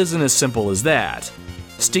battle isn't as simple as that.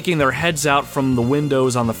 Sticking their heads out from the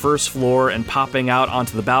windows on the first floor and popping out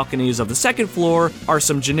onto the balconies of the second floor are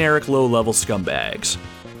some generic low-level scumbags.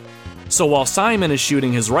 So while Simon is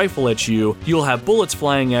shooting his rifle at you, you'll have bullets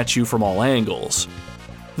flying at you from all angles.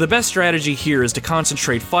 The best strategy here is to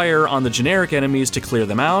concentrate fire on the generic enemies to clear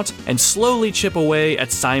them out, and slowly chip away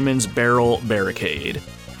at Simon's barrel barricade.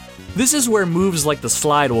 This is where moves like the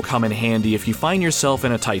slide will come in handy if you find yourself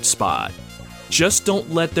in a tight spot. Just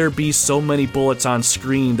don't let there be so many bullets on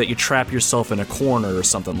screen that you trap yourself in a corner or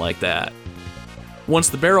something like that. Once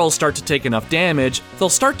the barrels start to take enough damage, they'll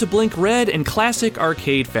start to blink red in classic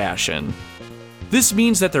arcade fashion. This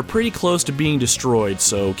means that they're pretty close to being destroyed,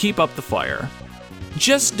 so keep up the fire.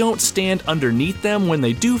 Just don't stand underneath them when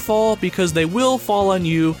they do fall, because they will fall on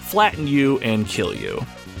you, flatten you, and kill you.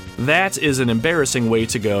 That is an embarrassing way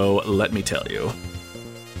to go, let me tell you.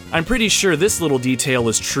 I'm pretty sure this little detail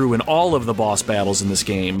is true in all of the boss battles in this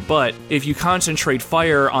game, but if you concentrate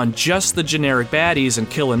fire on just the generic baddies and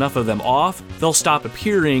kill enough of them off, they'll stop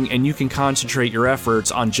appearing and you can concentrate your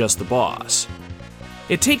efforts on just the boss.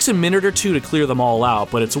 It takes a minute or two to clear them all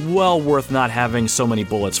out, but it's well worth not having so many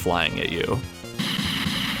bullets flying at you.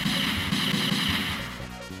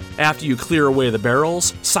 After you clear away the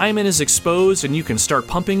barrels, Simon is exposed and you can start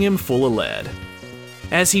pumping him full of lead.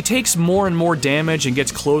 As he takes more and more damage and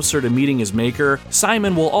gets closer to meeting his maker,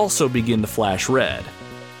 Simon will also begin to flash red.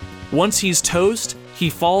 Once he's toast, he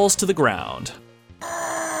falls to the ground.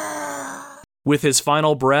 With his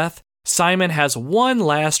final breath, Simon has one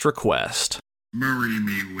last request. Marry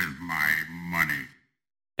me with my money.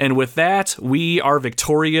 And with that, we are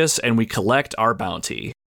victorious and we collect our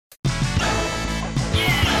bounty.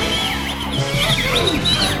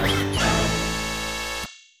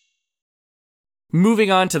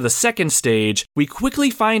 Moving on to the second stage, we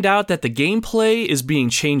quickly find out that the gameplay is being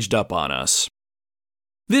changed up on us.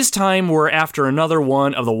 This time, we're after another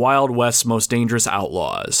one of the Wild West's most dangerous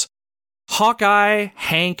outlaws, Hawkeye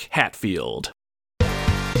Hank Hatfield.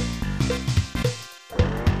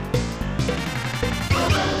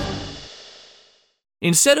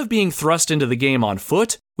 Instead of being thrust into the game on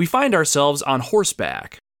foot, we find ourselves on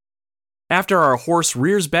horseback. After our horse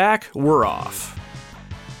rears back, we're off.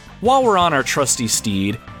 While we're on our trusty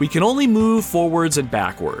steed, we can only move forwards and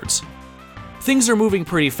backwards. Things are moving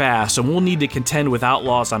pretty fast, and we'll need to contend with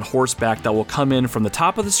outlaws on horseback that will come in from the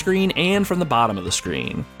top of the screen and from the bottom of the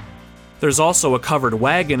screen. There's also a covered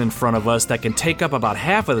wagon in front of us that can take up about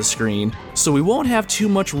half of the screen, so we won't have too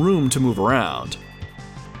much room to move around.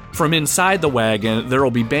 From inside the wagon, there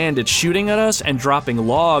will be bandits shooting at us and dropping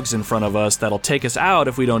logs in front of us that'll take us out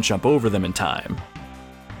if we don't jump over them in time.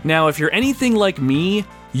 Now, if you're anything like me,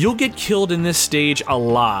 you'll get killed in this stage a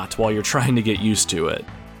lot while you're trying to get used to it.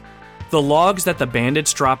 The logs that the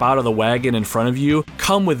bandits drop out of the wagon in front of you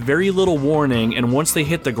come with very little warning, and once they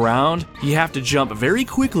hit the ground, you have to jump very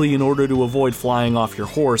quickly in order to avoid flying off your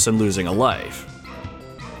horse and losing a life.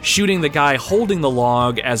 Shooting the guy holding the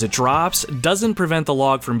log as it drops doesn't prevent the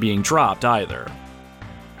log from being dropped either.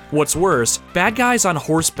 What's worse, bad guys on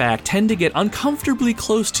horseback tend to get uncomfortably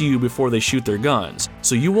close to you before they shoot their guns,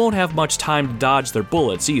 so you won't have much time to dodge their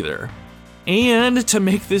bullets either. And to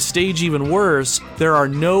make this stage even worse, there are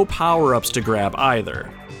no power-ups to grab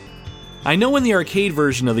either. I know in the arcade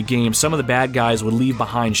version of the game, some of the bad guys would leave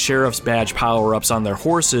behind sheriff's badge power-ups on their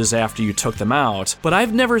horses after you took them out, but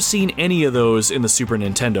I've never seen any of those in the Super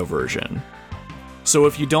Nintendo version. So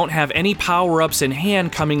if you don't have any power-ups in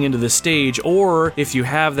hand coming into the stage, or if you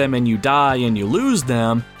have them and you die and you lose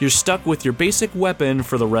them, you're stuck with your basic weapon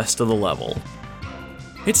for the rest of the level.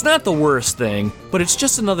 It's not the worst thing, but it's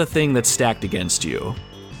just another thing that's stacked against you.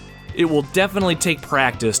 It will definitely take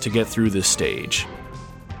practice to get through this stage.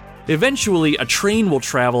 Eventually, a train will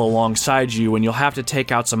travel alongside you and you'll have to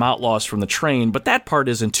take out some outlaws from the train, but that part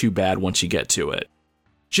isn't too bad once you get to it.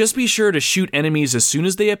 Just be sure to shoot enemies as soon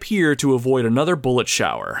as they appear to avoid another bullet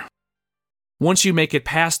shower. Once you make it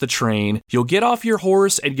past the train, you'll get off your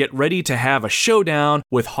horse and get ready to have a showdown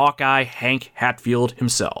with Hawkeye Hank Hatfield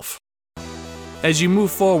himself. As you move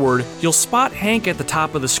forward, you'll spot Hank at the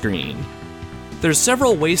top of the screen. There's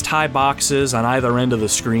several waist-high boxes on either end of the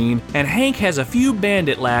screen, and Hank has a few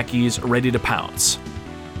bandit lackeys ready to pounce.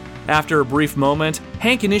 After a brief moment,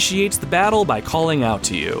 Hank initiates the battle by calling out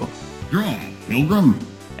to you. Draw, Pilgrim.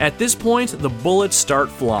 At this point, the bullets start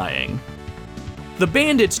flying. The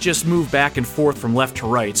bandits just move back and forth from left to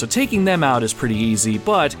right, so taking them out is pretty easy,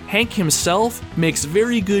 but Hank himself makes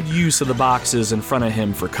very good use of the boxes in front of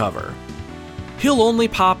him for cover. He'll only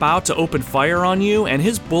pop out to open fire on you, and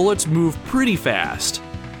his bullets move pretty fast.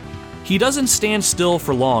 He doesn't stand still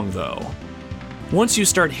for long, though. Once you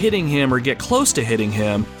start hitting him or get close to hitting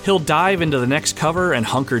him, he'll dive into the next cover and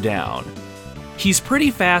hunker down. He's pretty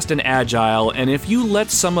fast and agile, and if you let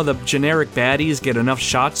some of the generic baddies get enough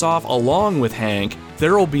shots off along with Hank,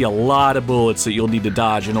 there'll be a lot of bullets that you'll need to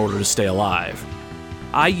dodge in order to stay alive.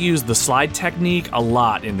 I used the slide technique a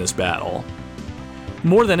lot in this battle.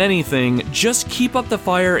 More than anything, just keep up the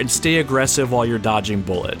fire and stay aggressive while you're dodging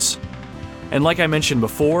bullets. And like I mentioned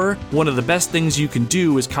before, one of the best things you can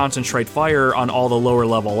do is concentrate fire on all the lower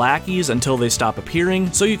level lackeys until they stop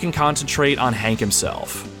appearing, so you can concentrate on Hank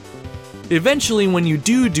himself. Eventually, when you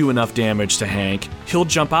do enough damage to Hank, he'll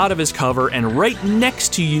jump out of his cover and right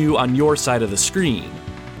next to you on your side of the screen.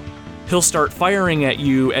 He'll start firing at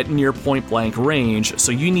you at near point blank range,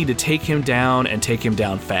 so you need to take him down and take him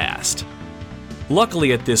down fast.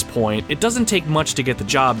 Luckily at this point, it doesn't take much to get the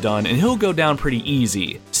job done and he'll go down pretty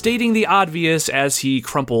easy, stating the obvious as he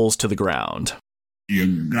crumples to the ground.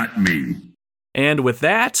 You got me. And with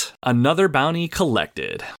that, another bounty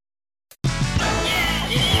collected.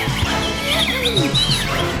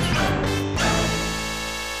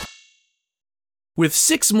 With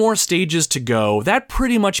 6 more stages to go, that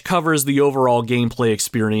pretty much covers the overall gameplay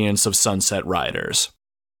experience of Sunset Riders.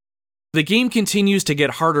 The game continues to get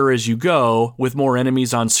harder as you go, with more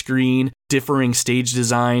enemies on screen, differing stage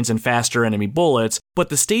designs, and faster enemy bullets, but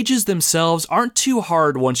the stages themselves aren't too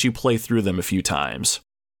hard once you play through them a few times.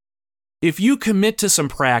 If you commit to some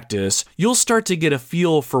practice, you'll start to get a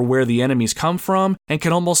feel for where the enemies come from, and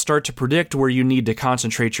can almost start to predict where you need to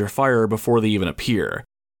concentrate your fire before they even appear.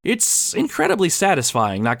 It's incredibly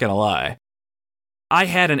satisfying, not gonna lie. I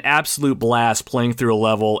had an absolute blast playing through a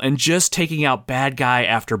level and just taking out bad guy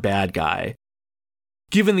after bad guy.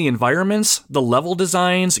 Given the environments, the level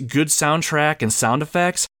designs, good soundtrack, and sound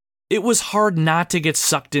effects, it was hard not to get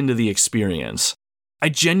sucked into the experience. I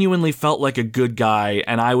genuinely felt like a good guy,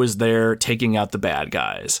 and I was there taking out the bad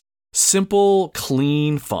guys. Simple,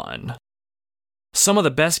 clean fun. Some of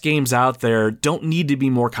the best games out there don't need to be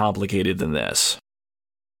more complicated than this.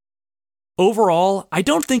 Overall, I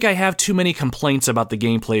don't think I have too many complaints about the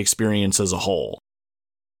gameplay experience as a whole.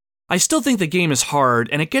 I still think the game is hard,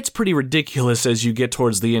 and it gets pretty ridiculous as you get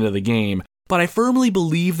towards the end of the game, but I firmly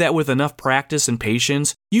believe that with enough practice and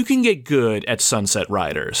patience, you can get good at Sunset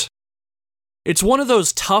Riders. It's one of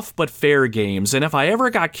those tough but fair games, and if I ever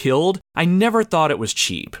got killed, I never thought it was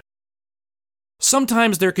cheap.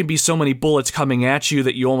 Sometimes there can be so many bullets coming at you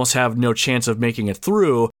that you almost have no chance of making it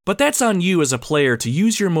through, but that's on you as a player to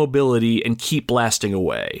use your mobility and keep blasting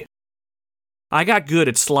away. I got good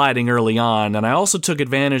at sliding early on, and I also took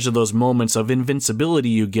advantage of those moments of invincibility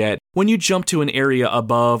you get when you jump to an area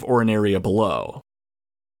above or an area below.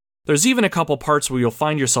 There's even a couple parts where you'll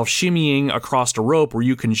find yourself shimmying across a rope where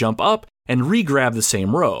you can jump up and re-grab the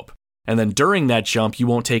same rope, and then during that jump you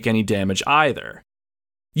won't take any damage either.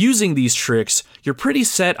 Using these tricks, you're pretty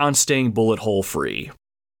set on staying bullet hole free.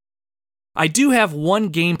 I do have one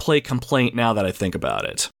gameplay complaint now that I think about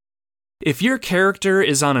it. If your character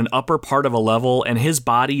is on an upper part of a level and his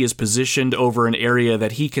body is positioned over an area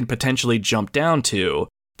that he can potentially jump down to,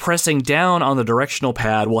 pressing down on the directional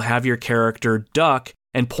pad will have your character duck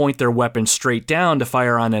and point their weapon straight down to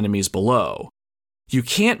fire on enemies below. You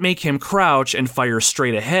can't make him crouch and fire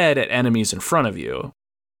straight ahead at enemies in front of you.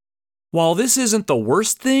 While this isn't the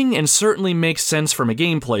worst thing and certainly makes sense from a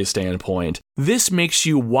gameplay standpoint, this makes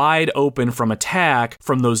you wide open from attack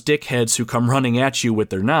from those dickheads who come running at you with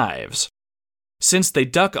their knives. Since they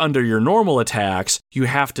duck under your normal attacks, you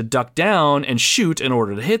have to duck down and shoot in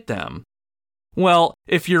order to hit them. Well,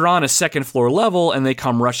 if you're on a second floor level and they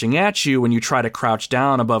come rushing at you and you try to crouch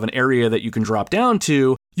down above an area that you can drop down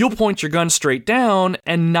to, you'll point your gun straight down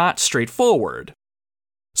and not straight forward.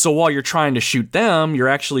 So while you're trying to shoot them, you're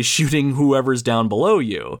actually shooting whoever's down below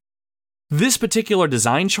you. This particular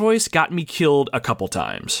design choice got me killed a couple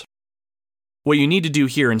times. What you need to do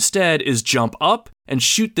here instead is jump up and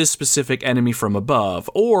shoot this specific enemy from above,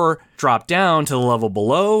 or drop down to the level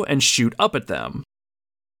below and shoot up at them.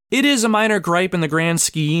 It is a minor gripe in the grand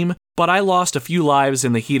scheme, but I lost a few lives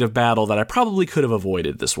in the heat of battle that I probably could have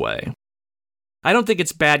avoided this way. I don't think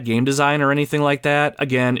it's bad game design or anything like that.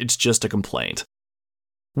 Again, it's just a complaint.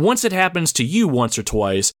 Once it happens to you once or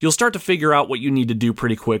twice, you'll start to figure out what you need to do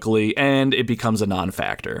pretty quickly, and it becomes a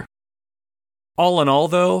non-factor. All in all,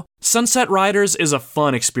 though, Sunset Riders is a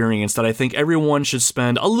fun experience that I think everyone should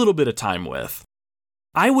spend a little bit of time with.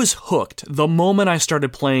 I was hooked the moment I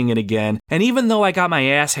started playing it again, and even though I got my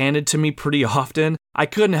ass handed to me pretty often, I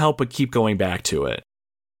couldn't help but keep going back to it.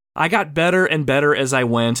 I got better and better as I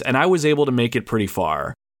went, and I was able to make it pretty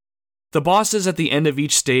far. The bosses at the end of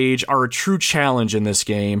each stage are a true challenge in this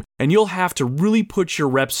game, and you'll have to really put your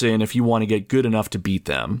reps in if you want to get good enough to beat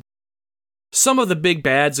them. Some of the big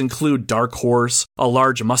bads include Dark Horse, a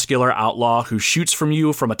large muscular outlaw who shoots from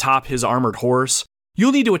you from atop his armored horse.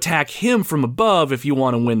 You'll need to attack him from above if you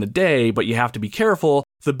want to win the day, but you have to be careful.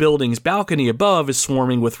 The building's balcony above is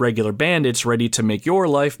swarming with regular bandits ready to make your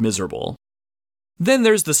life miserable. Then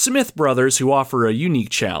there's the Smith brothers who offer a unique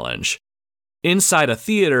challenge. Inside a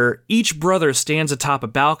theater, each brother stands atop a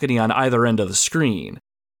balcony on either end of the screen.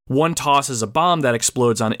 One tosses a bomb that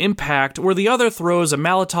explodes on impact, where the other throws a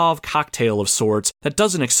Molotov cocktail of sorts that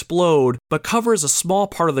doesn't explode, but covers a small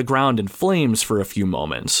part of the ground in flames for a few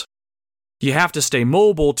moments. You have to stay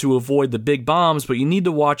mobile to avoid the big bombs, but you need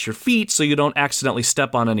to watch your feet so you don't accidentally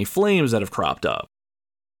step on any flames that have cropped up.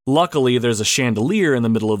 Luckily, there's a chandelier in the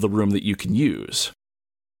middle of the room that you can use.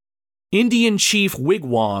 Indian Chief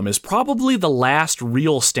Wigwam is probably the last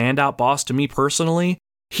real standout boss to me personally.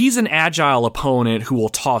 He's an agile opponent who will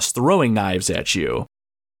toss throwing knives at you.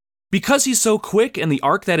 Because he's so quick and the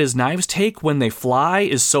arc that his knives take when they fly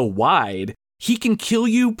is so wide, he can kill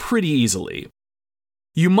you pretty easily.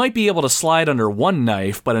 You might be able to slide under one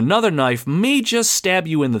knife, but another knife may just stab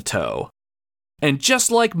you in the toe. And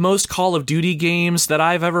just like most Call of Duty games that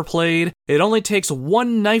I've ever played, it only takes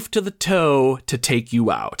one knife to the toe to take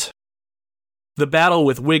you out. The battle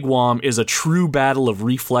with Wigwam is a true battle of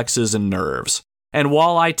reflexes and nerves, and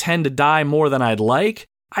while I tend to die more than I'd like,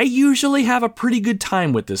 I usually have a pretty good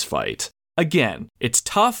time with this fight. Again, it's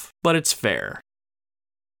tough, but it's fair.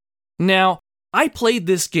 Now, I played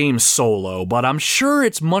this game solo, but I'm sure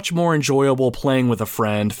it's much more enjoyable playing with a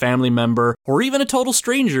friend, family member, or even a total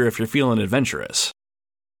stranger if you're feeling adventurous.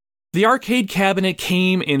 The arcade cabinet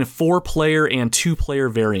came in 4-player and 2-player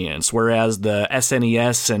variants, whereas the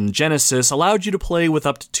SNES and Genesis allowed you to play with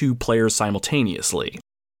up to 2 players simultaneously.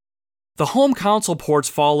 The home console ports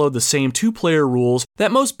followed the same 2-player rules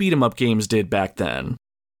that most beat-em-up games did back then.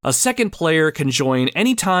 A second player can join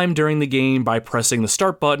anytime during the game by pressing the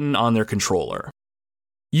start button on their controller.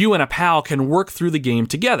 You and a pal can work through the game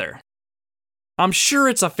together. I'm sure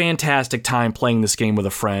it's a fantastic time playing this game with a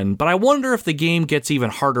friend, but I wonder if the game gets even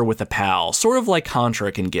harder with a pal, sort of like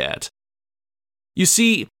Contra can get. You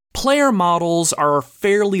see, player models are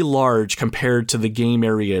fairly large compared to the game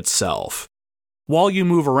area itself. While you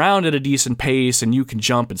move around at a decent pace and you can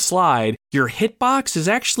jump and slide, your hitbox is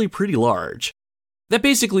actually pretty large. That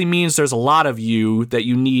basically means there's a lot of you that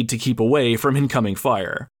you need to keep away from incoming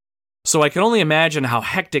fire. So I can only imagine how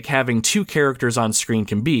hectic having 2 characters on screen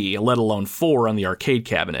can be, let alone 4 on the arcade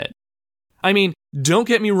cabinet. I mean, don't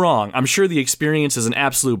get me wrong, I'm sure the experience is an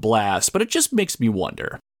absolute blast, but it just makes me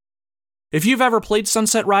wonder. If you've ever played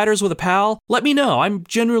Sunset Riders with a pal, let me know. I'm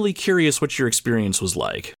genuinely curious what your experience was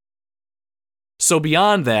like. So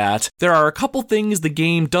beyond that, there are a couple things the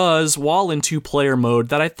game does while in 2-player mode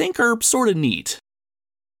that I think are sorta neat.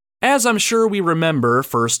 As I'm sure we remember,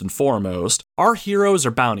 first and foremost, our heroes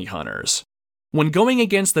are bounty hunters. When going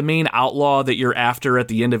against the main outlaw that you're after at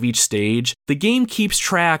the end of each stage, the game keeps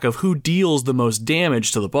track of who deals the most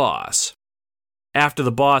damage to the boss. After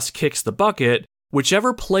the boss kicks the bucket,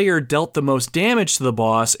 whichever player dealt the most damage to the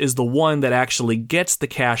boss is the one that actually gets the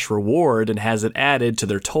cash reward and has it added to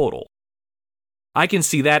their total. I can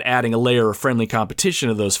see that adding a layer of friendly competition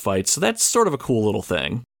to those fights, so that's sort of a cool little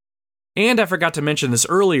thing. And I forgot to mention this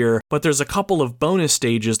earlier, but there's a couple of bonus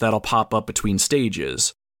stages that'll pop up between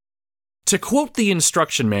stages. To quote the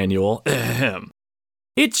instruction manual,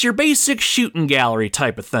 it's your basic shooting gallery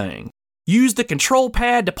type of thing. Use the control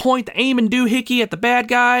pad to point the aim and doohickey at the bad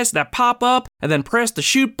guys that pop up, and then press the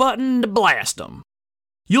shoot button to blast them.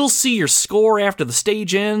 You'll see your score after the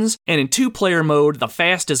stage ends, and in 2-player mode, the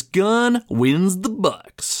fastest gun wins the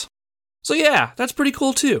bucks. So yeah, that's pretty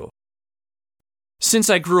cool too.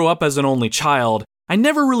 Since I grew up as an only child, I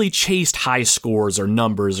never really chased high scores or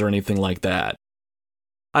numbers or anything like that.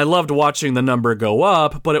 I loved watching the number go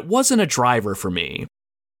up, but it wasn't a driver for me.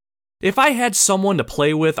 If I had someone to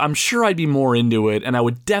play with, I'm sure I'd be more into it, and I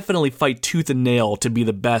would definitely fight tooth and nail to be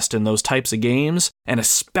the best in those types of games, and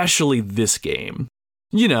especially this game.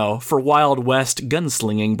 You know, for Wild West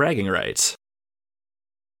gunslinging bragging rights.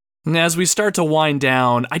 As we start to wind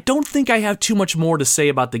down, I don't think I have too much more to say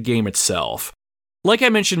about the game itself. Like I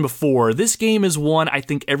mentioned before, this game is one I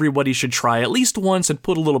think everybody should try at least once and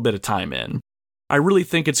put a little bit of time in. I really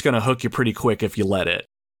think it's going to hook you pretty quick if you let it.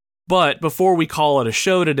 But before we call it a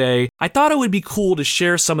show today, I thought it would be cool to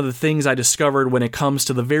share some of the things I discovered when it comes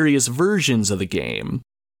to the various versions of the game.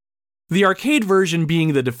 The arcade version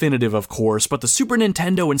being the definitive, of course, but the Super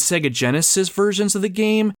Nintendo and Sega Genesis versions of the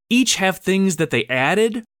game each have things that they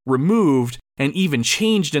added, removed, and even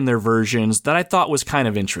changed in their versions that I thought was kind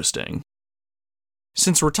of interesting.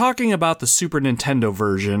 Since we're talking about the Super Nintendo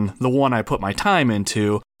version, the one I put my time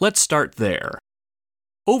into, let's start there.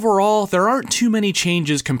 Overall, there aren't too many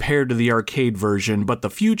changes compared to the arcade version, but the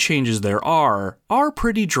few changes there are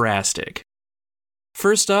pretty drastic.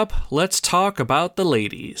 First up, let's talk about the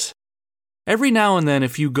ladies. Every now and then,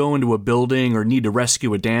 if you go into a building or need to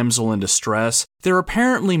rescue a damsel in distress, they're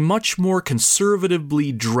apparently much more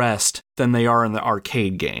conservatively dressed than they are in the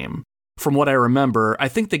arcade game. From what I remember, I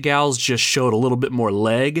think the gals just showed a little bit more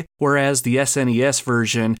leg, whereas the SNES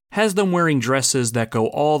version has them wearing dresses that go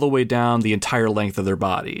all the way down the entire length of their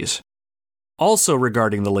bodies. Also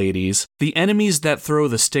regarding the ladies, the enemies that throw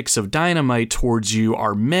the sticks of dynamite towards you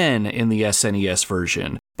are men in the SNES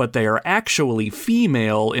version, but they are actually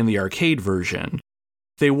female in the arcade version.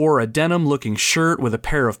 They wore a denim-looking shirt with a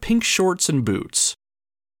pair of pink shorts and boots.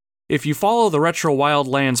 If you follow the Retro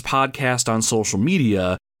Wildlands podcast on social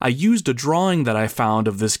media, I used a drawing that I found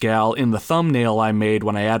of this gal in the thumbnail I made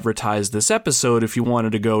when I advertised this episode if you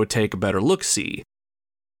wanted to go take a better look-see.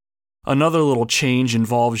 Another little change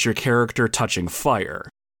involves your character touching fire.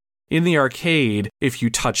 In the arcade, if you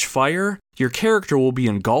touch fire, your character will be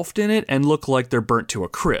engulfed in it and look like they're burnt to a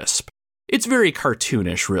crisp. It's very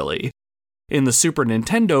cartoonish, really. In the Super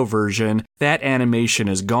Nintendo version, that animation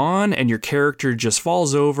is gone and your character just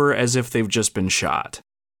falls over as if they've just been shot.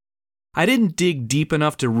 I didn't dig deep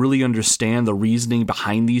enough to really understand the reasoning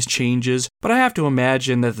behind these changes, but I have to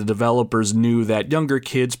imagine that the developers knew that younger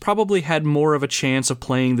kids probably had more of a chance of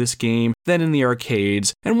playing this game than in the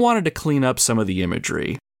arcades and wanted to clean up some of the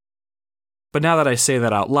imagery. But now that I say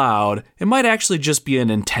that out loud, it might actually just be a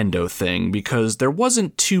Nintendo thing, because there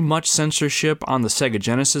wasn't too much censorship on the Sega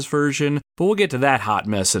Genesis version, but we'll get to that hot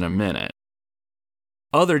mess in a minute.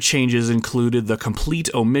 Other changes included the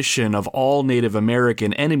complete omission of all Native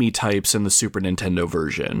American enemy types in the Super Nintendo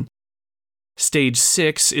version. Stage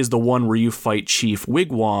 6 is the one where you fight Chief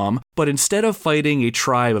Wigwam, but instead of fighting a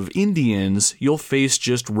tribe of Indians, you'll face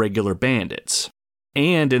just regular bandits.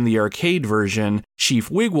 And in the arcade version, Chief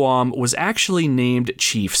Wigwam was actually named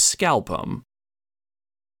Chief Scalpum.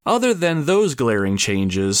 Other than those glaring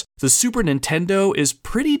changes, the Super Nintendo is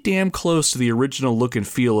pretty damn close to the original look and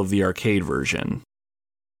feel of the arcade version.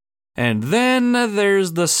 And then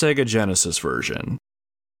there's the Sega Genesis version.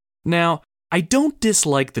 Now, I don't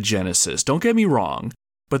dislike the Genesis, don't get me wrong,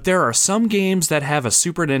 but there are some games that have a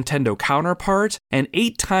Super Nintendo counterpart, and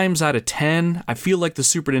 8 times out of 10, I feel like the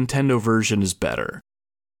Super Nintendo version is better.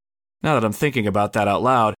 Now that I'm thinking about that out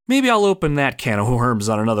loud, maybe I'll open that can of worms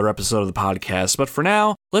on another episode of the podcast, but for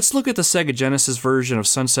now, let's look at the Sega Genesis version of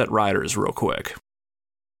Sunset Riders real quick.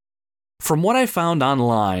 From what I found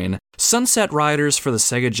online, Sunset Riders for the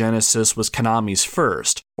Sega Genesis was Konami's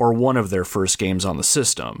first, or one of their first games on the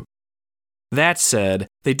system. That said,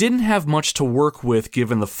 they didn't have much to work with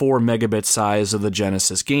given the 4 megabit size of the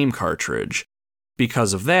Genesis game cartridge.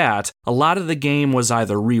 Because of that, a lot of the game was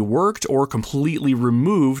either reworked or completely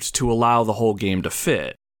removed to allow the whole game to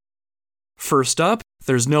fit. First up,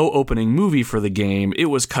 there's no opening movie for the game, it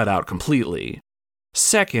was cut out completely.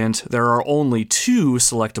 Second, there are only 2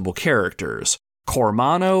 selectable characters,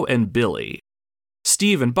 Cormano and Billy.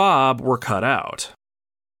 Steve and Bob were cut out.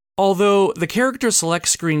 Although, the character select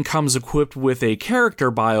screen comes equipped with a character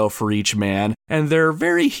bio for each man, and they're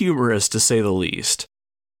very humorous to say the least.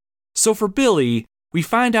 So for Billy, we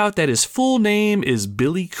find out that his full name is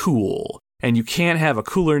Billy Cool, and you can't have a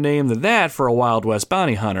cooler name than that for a Wild West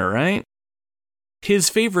bounty hunter, right? His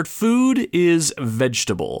favorite food is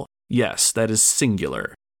vegetable. Yes, that is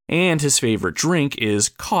singular. And his favorite drink is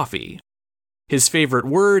coffee. His favorite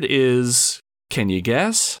word is... can you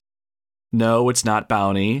guess? No, it's not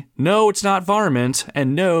bounty. No, it's not varmint.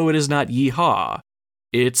 And no, it is not yeehaw.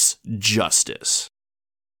 It's justice.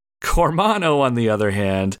 Cormano, on the other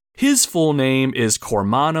hand, his full name is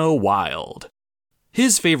Cormano Wild.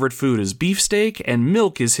 His favorite food is beefsteak, and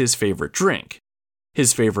milk is his favorite drink.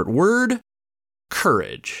 His favorite word?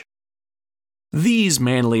 Courage. These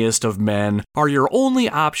manliest of men are your only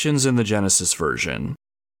options in the Genesis version.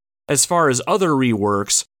 As far as other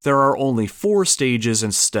reworks, there are only 4 stages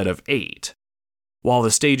instead of 8. While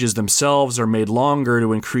the stages themselves are made longer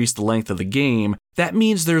to increase the length of the game, that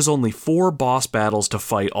means there's only 4 boss battles to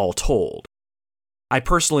fight all told. I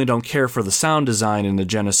personally don't care for the sound design in the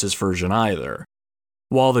Genesis version either.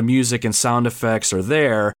 While the music and sound effects are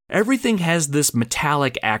there, everything has this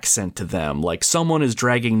metallic accent to them, like someone is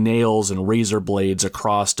dragging nails and razor blades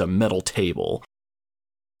across a metal table.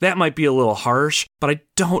 That might be a little harsh, but I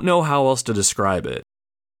don't know how else to describe it.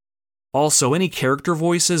 Also, any character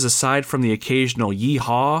voices aside from the occasional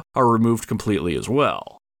yee-haw are removed completely as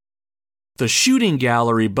well. The shooting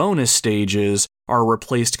gallery bonus stages are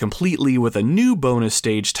replaced completely with a new bonus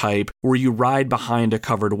stage type where you ride behind a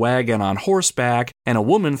covered wagon on horseback and a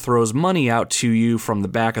woman throws money out to you from the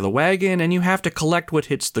back of the wagon and you have to collect what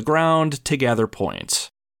hits the ground to gather points.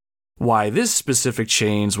 Why this specific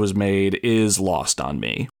change was made is lost on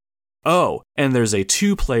me. Oh, and there's a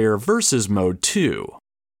 2-player versus mode too.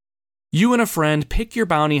 You and a friend pick your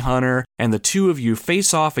bounty hunter, and the two of you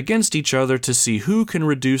face off against each other to see who can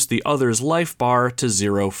reduce the other's life bar to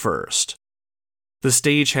 0 first. The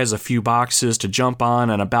stage has a few boxes to jump on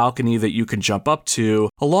and a balcony that you can jump up to,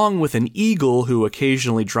 along with an eagle who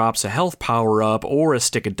occasionally drops a health power-up or a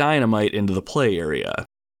stick of dynamite into the play area.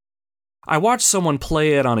 I watched someone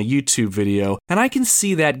play it on a YouTube video, and I can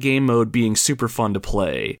see that game mode being super fun to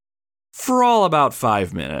play. For all about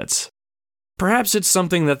 5 minutes. Perhaps it's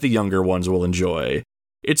something that the younger ones will enjoy.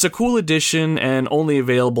 It's a cool addition and only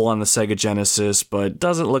available on the Sega Genesis, but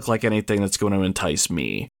doesn't look like anything that's going to entice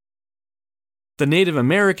me. The Native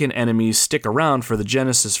American enemies stick around for the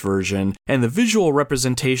Genesis version, and the visual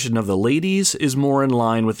representation of the ladies is more in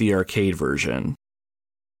line with the arcade version.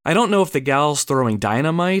 I don't know if the gals throwing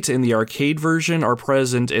dynamite in the arcade version are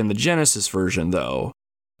present in the Genesis version, though.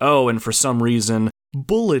 Oh, and for some reason,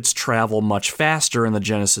 bullets travel much faster in the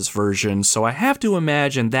Genesis version, so I have to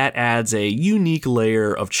imagine that adds a unique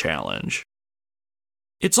layer of challenge.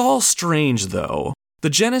 It's all strange, though. The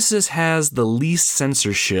Genesis has the least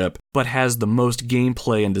censorship, but has the most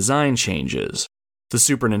gameplay and design changes. The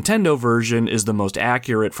Super Nintendo version is the most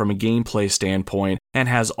accurate from a gameplay standpoint, and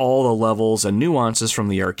has all the levels and nuances from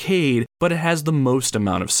the arcade, but it has the most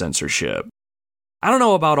amount of censorship. I don't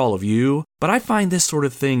know about all of you, but I find this sort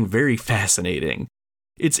of thing very fascinating.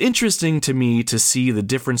 It's interesting to me to see the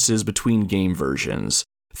differences between game versions.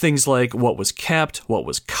 Things like what was kept, what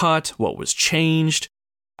was cut, what was changed.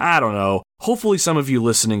 I don't know. Hopefully some of you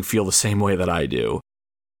listening feel the same way that I do.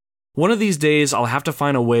 One of these days I'll have to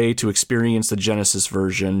find a way to experience the Genesis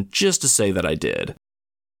version just to say that I did.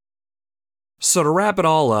 So to wrap it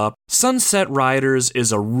all up, Sunset Riders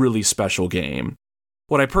is a really special game.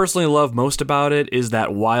 What I personally love most about it is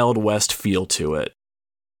that Wild West feel to it.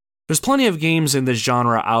 There's plenty of games in this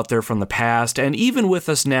genre out there from the past, and even with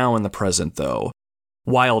us now in the present, though.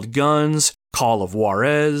 Wild Guns, Call of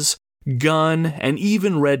Juarez, Gun, and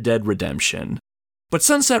even Red Dead Redemption. But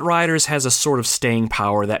Sunset Riders has a sort of staying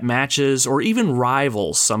power that matches or even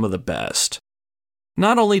rivals some of the best.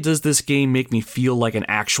 Not only does this game make me feel like an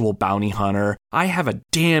actual bounty hunter, I have a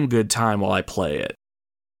damn good time while I play it.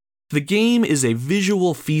 The game is a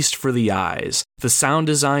visual feast for the eyes. The sound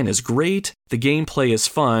design is great, the gameplay is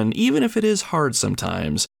fun, even if it is hard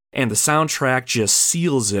sometimes, and the soundtrack just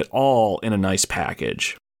seals it all in a nice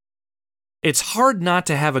package. It's hard not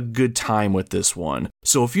to have a good time with this one,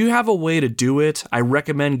 so if you have a way to do it, I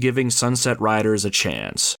recommend giving Sunset Riders a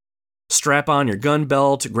chance. Strap on your gun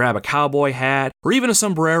belt, grab a cowboy hat, or even a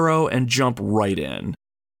sombrero and jump right in.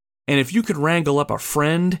 And if you could wrangle up a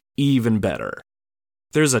friend, even better.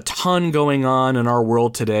 There's a ton going on in our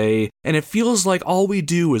world today, and it feels like all we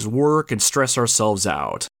do is work and stress ourselves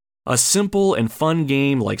out. A simple and fun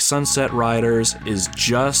game like Sunset Riders is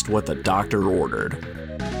just what the doctor ordered.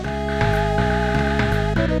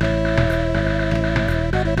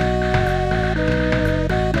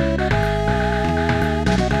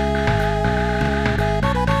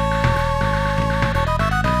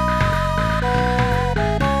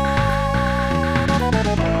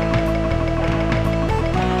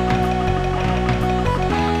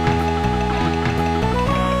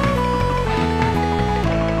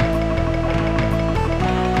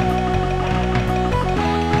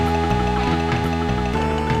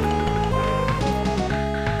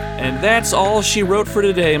 That's all she wrote for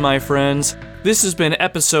today, my friends. This has been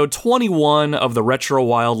episode 21 of the Retro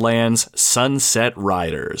Wildlands Sunset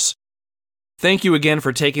Riders. Thank you again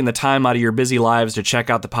for taking the time out of your busy lives to check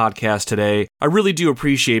out the podcast today. I really do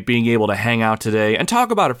appreciate being able to hang out today and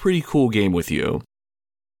talk about a pretty cool game with you.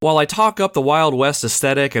 While I talk up the Wild West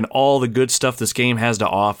aesthetic and all the good stuff this game has to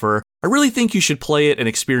offer, I really think you should play it and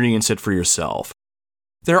experience it for yourself.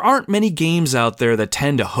 There aren't many games out there that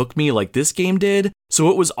tend to hook me like this game did,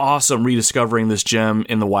 so it was awesome rediscovering this gem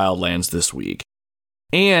in the Wildlands this week.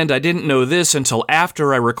 And I didn't know this until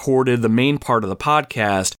after I recorded the main part of the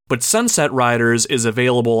podcast, but Sunset Riders is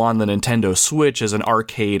available on the Nintendo Switch as an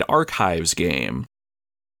arcade archives game.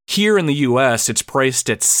 Here in the US, it's priced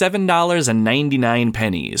at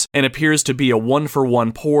 $7.99 and appears to be a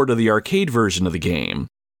one-for-one port of the arcade version of the game.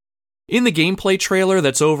 In the gameplay trailer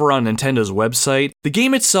that's over on Nintendo's website, the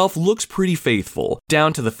game itself looks pretty faithful,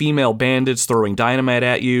 down to the female bandits throwing dynamite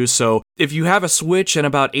at you, so if you have a Switch and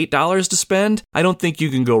about $8 to spend, I don't think you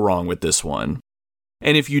can go wrong with this one.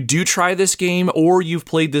 And if you do try this game, or you've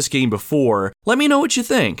played this game before, let me know what you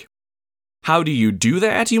think. How do you do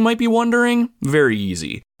that, you might be wondering? Very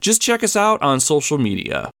easy. Just check us out on social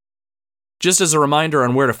media. Just as a reminder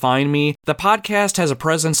on where to find me, the podcast has a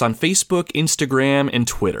presence on Facebook, Instagram, and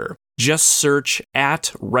Twitter. Just search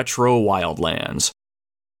 @RetroWildlands.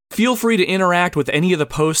 Feel free to interact with any of the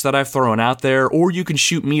posts that I've thrown out there, or you can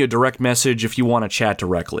shoot me a direct message if you want to chat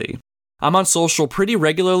directly. I'm on social pretty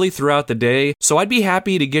regularly throughout the day, so I'd be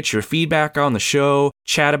happy to get your feedback on the show,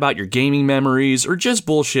 chat about your gaming memories, or just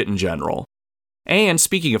bullshit in general. And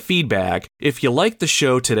speaking of feedback, if you liked the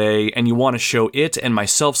show today and you want to show it and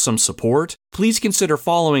myself some support, please consider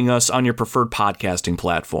following us on your preferred podcasting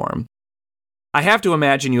platform. I have to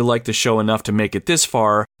imagine you like the show enough to make it this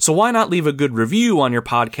far, so why not leave a good review on your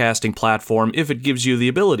podcasting platform if it gives you the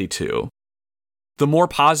ability to? The more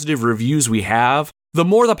positive reviews we have, the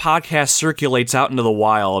more the podcast circulates out into the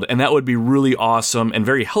wild, and that would be really awesome and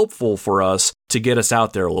very helpful for us to get us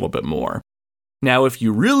out there a little bit more. Now, if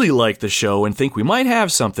you really like the show and think we might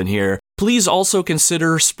have something here, please also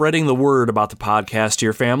consider spreading the word about the podcast to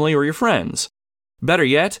your family or your friends. Better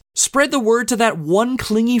yet, spread the word to that one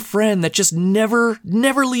clingy friend that just never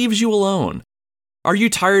leaves you alone. Are you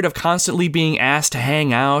tired of constantly being asked to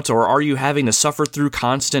hang out, or are you having to suffer through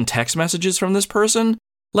constant text messages from this person?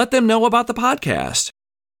 Let them know about the podcast.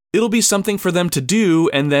 It'll be something for them to do,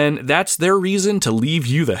 and then that's their reason to leave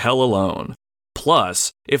you the hell alone.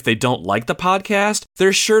 Plus, if they don't like the podcast,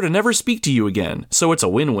 they're sure to never speak to you again, so it's a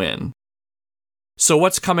win-win. So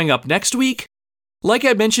what's coming up next week? Like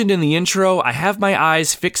I mentioned in the intro, I have my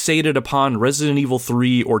eyes fixated upon Resident Evil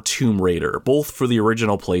 3 or Tomb Raider, both for the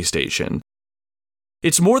original PlayStation.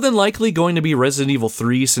 It's more than likely going to be Resident Evil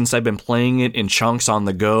 3 since I've been playing it in chunks on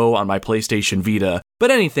the go on my PlayStation Vita, but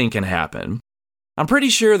anything can happen. I'm pretty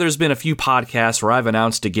sure there's been a few podcasts where I've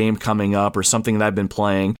announced a game coming up or something that I've been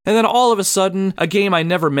playing, and then all of a sudden, a game I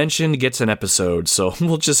never mentioned gets an episode, so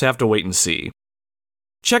we'll just have to wait and see.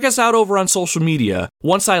 Check us out over on social media.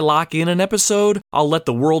 Once I lock in an episode, I'll let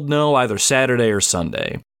the world know either Saturday or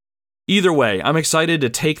Sunday. Either way, I'm excited to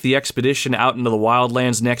take the expedition out into the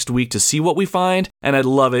Wildlands next week to see what we find, and I'd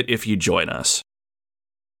love it if you join us.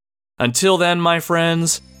 Until then, my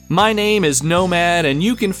friends, my name is Nomad, and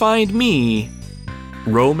you can find me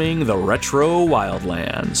roaming the retro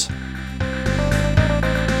wildlands.